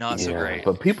show, not so great.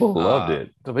 But people loved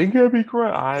it. So they can't be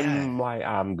crying.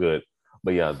 I'm good.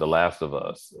 But yeah, The Last of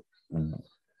Us.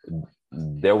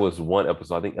 There was one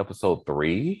episode, I think episode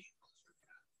 3,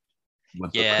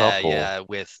 with the couple.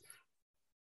 With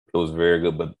It was very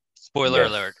good, but spoiler yes,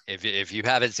 alert, if you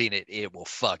haven't seen it, it will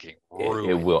fucking ruin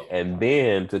it will. And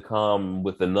then to come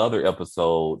with another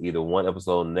episode, either one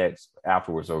episode next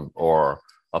afterwards, or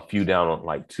a few down,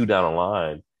 like 2 down the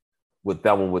line, with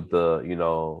that one with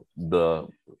the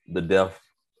the deaf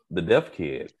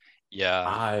kid. Yeah.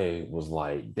 I was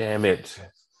like, damn it.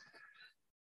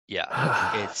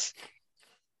 Yeah.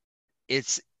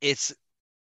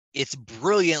 It's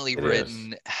brilliantly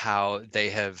written how they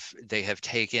have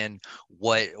taken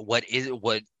what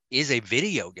is a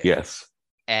video game. Yes.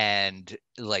 And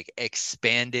like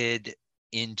expanded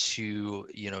into,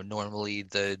 normally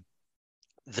the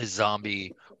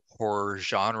zombie horror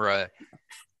genre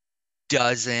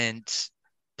doesn't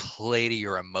play to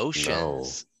your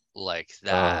emotions like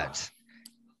that.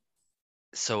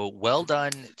 So well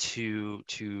done to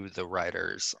the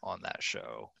writers on that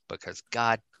show, because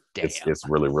god damn, it's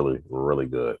really good,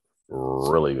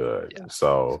 really good. Yeah.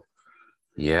 So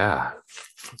yeah,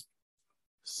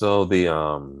 so the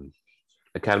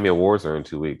Academy Awards are in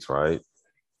 2 weeks, right?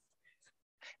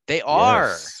 They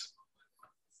are.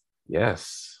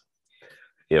 Yes.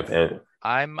 And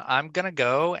I'm gonna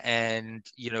go and,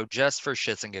 just for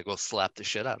shits and giggles, slap the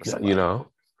shit out of somebody.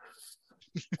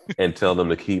 And tell them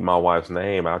to keep my wife's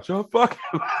name out your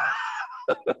fucking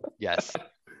Yes.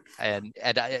 And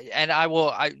I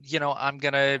will, I'm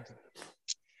gonna,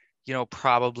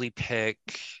 probably pick,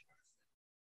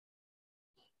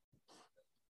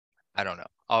 I don't know.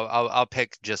 I'll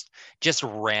pick just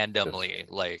randomly,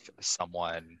 like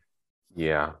someone.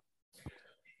 Yeah.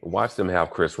 Watch them have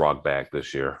Chris Rock back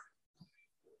this year.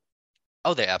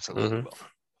 Oh, they absolutely will.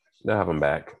 They'll have him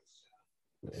back.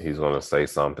 He's going to say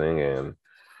something and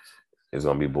it's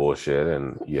going to be bullshit.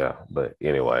 And yeah, but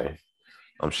anyway,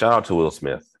 shout out to Will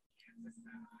Smith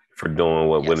for doing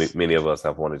what many of us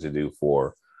have wanted to do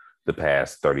for the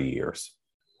past 30 years.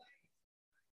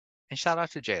 And shout out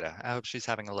to Jada. I hope she's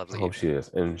having a lovely evening. She is.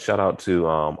 And shout out to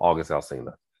August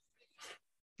Alsina.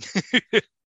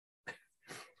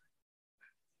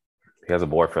 He has a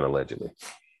boyfriend, allegedly.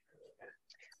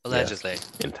 Allegedly.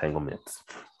 Yes. Entanglements.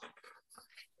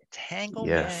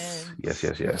 Yes.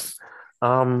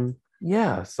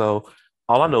 Yeah. So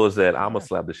all I know is that I'm gonna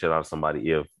slap the shit out of somebody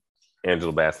if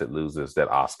Angela Bassett loses that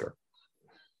Oscar.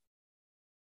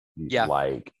 Yeah.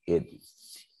 Like it.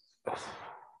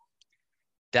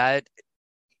 That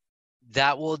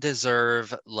will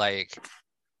deserve like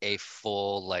a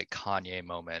full like Kanye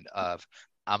moment of,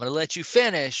 I'm gonna let you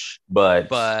finish,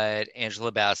 but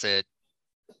Angela Bassett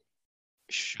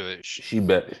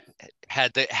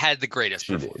had the greatest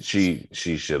performance. She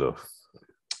should have.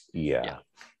 Yeah.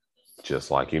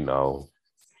 Just like Beyonce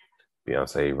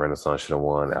Renaissance should have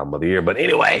won Album of the Year. But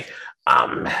anyway,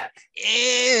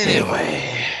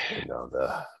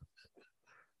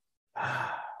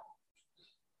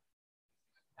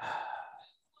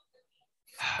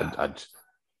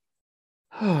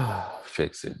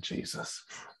 fix it, Jesus.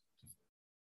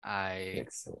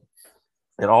 Fix it.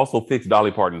 And also fix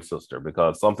Dolly Parton's sister,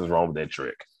 because something's wrong with that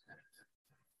trick.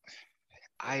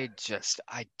 I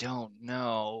don't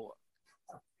know.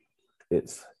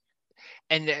 It's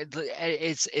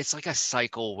like a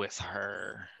cycle with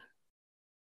her.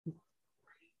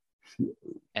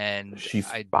 And she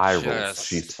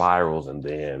spirals, and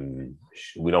then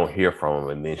we don't hear from him,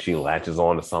 and then she latches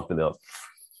on to something else.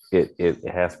 It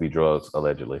has to be drugs,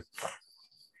 allegedly.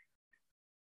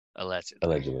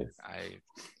 Allegedly.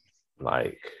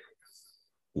 Like,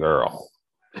 girl.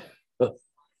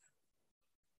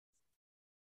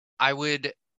 I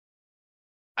would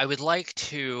like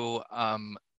to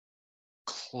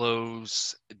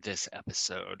close this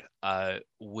episode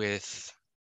with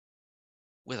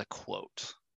a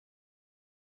quote.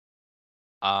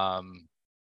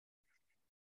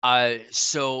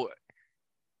 So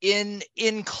in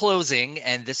closing,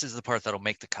 and this is the part that'll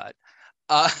make the cut,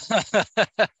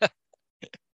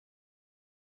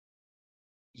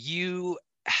 you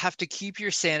have to keep your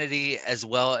sanity as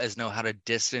well as know how to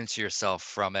distance yourself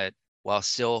from it while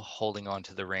still holding on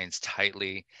to the reins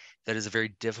tightly. That is a very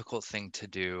difficult thing to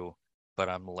do, but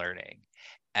I'm learning.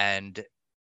 And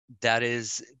that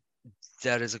is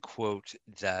a quote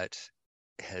that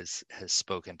has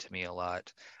spoken to me a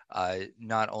lot,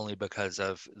 not only because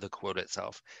of the quote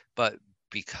itself, but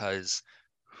because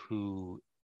who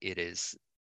it is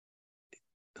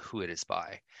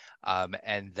by.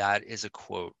 And that is a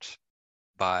quote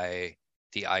by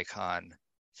the icon,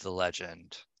 the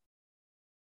legend,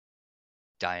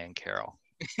 Diane Carroll.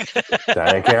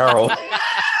 Diane Carroll.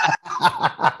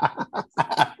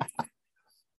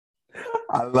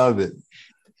 I love it.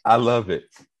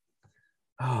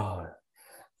 Oh,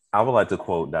 I would like to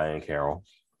quote Diane Carroll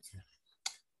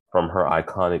from her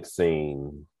iconic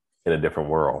scene in A Different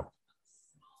World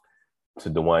to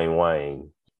Dwayne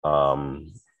Wayne,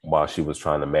 while she was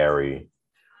trying to marry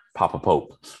Papa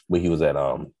Pope when he was at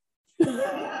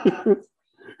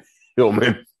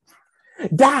Hillman.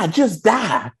 Just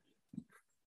die.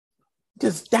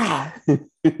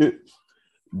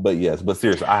 But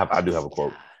seriously, I do have a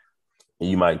quote.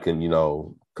 You might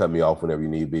can cut me off whenever you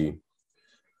need be.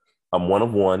 I'm one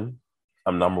of one.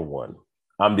 I'm number one.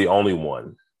 I'm the only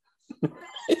one.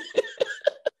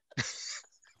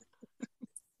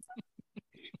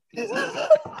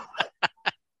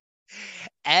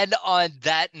 And on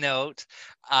that note,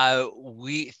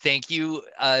 we thank you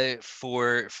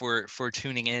for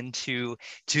tuning in to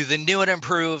the new and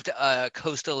improved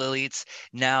Coastal Elites,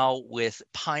 now with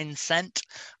pine scent.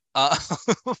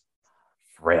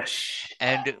 Fresh.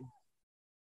 And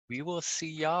we will see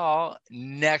y'all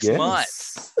next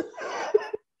month.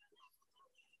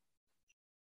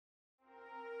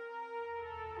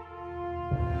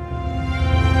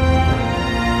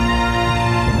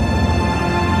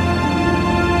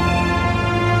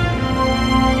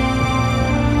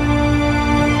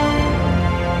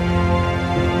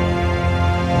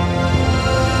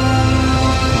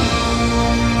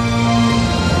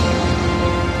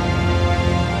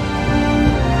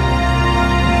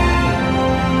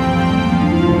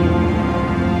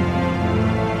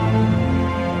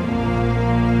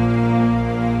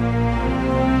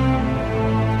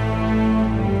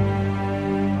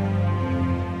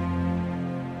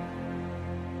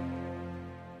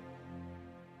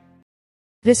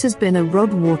 This has been a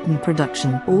Rod Wharton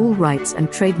production. All rights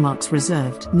and trademarks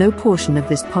reserved. No portion of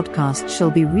this podcast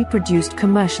shall be reproduced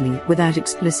commercially without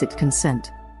explicit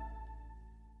consent.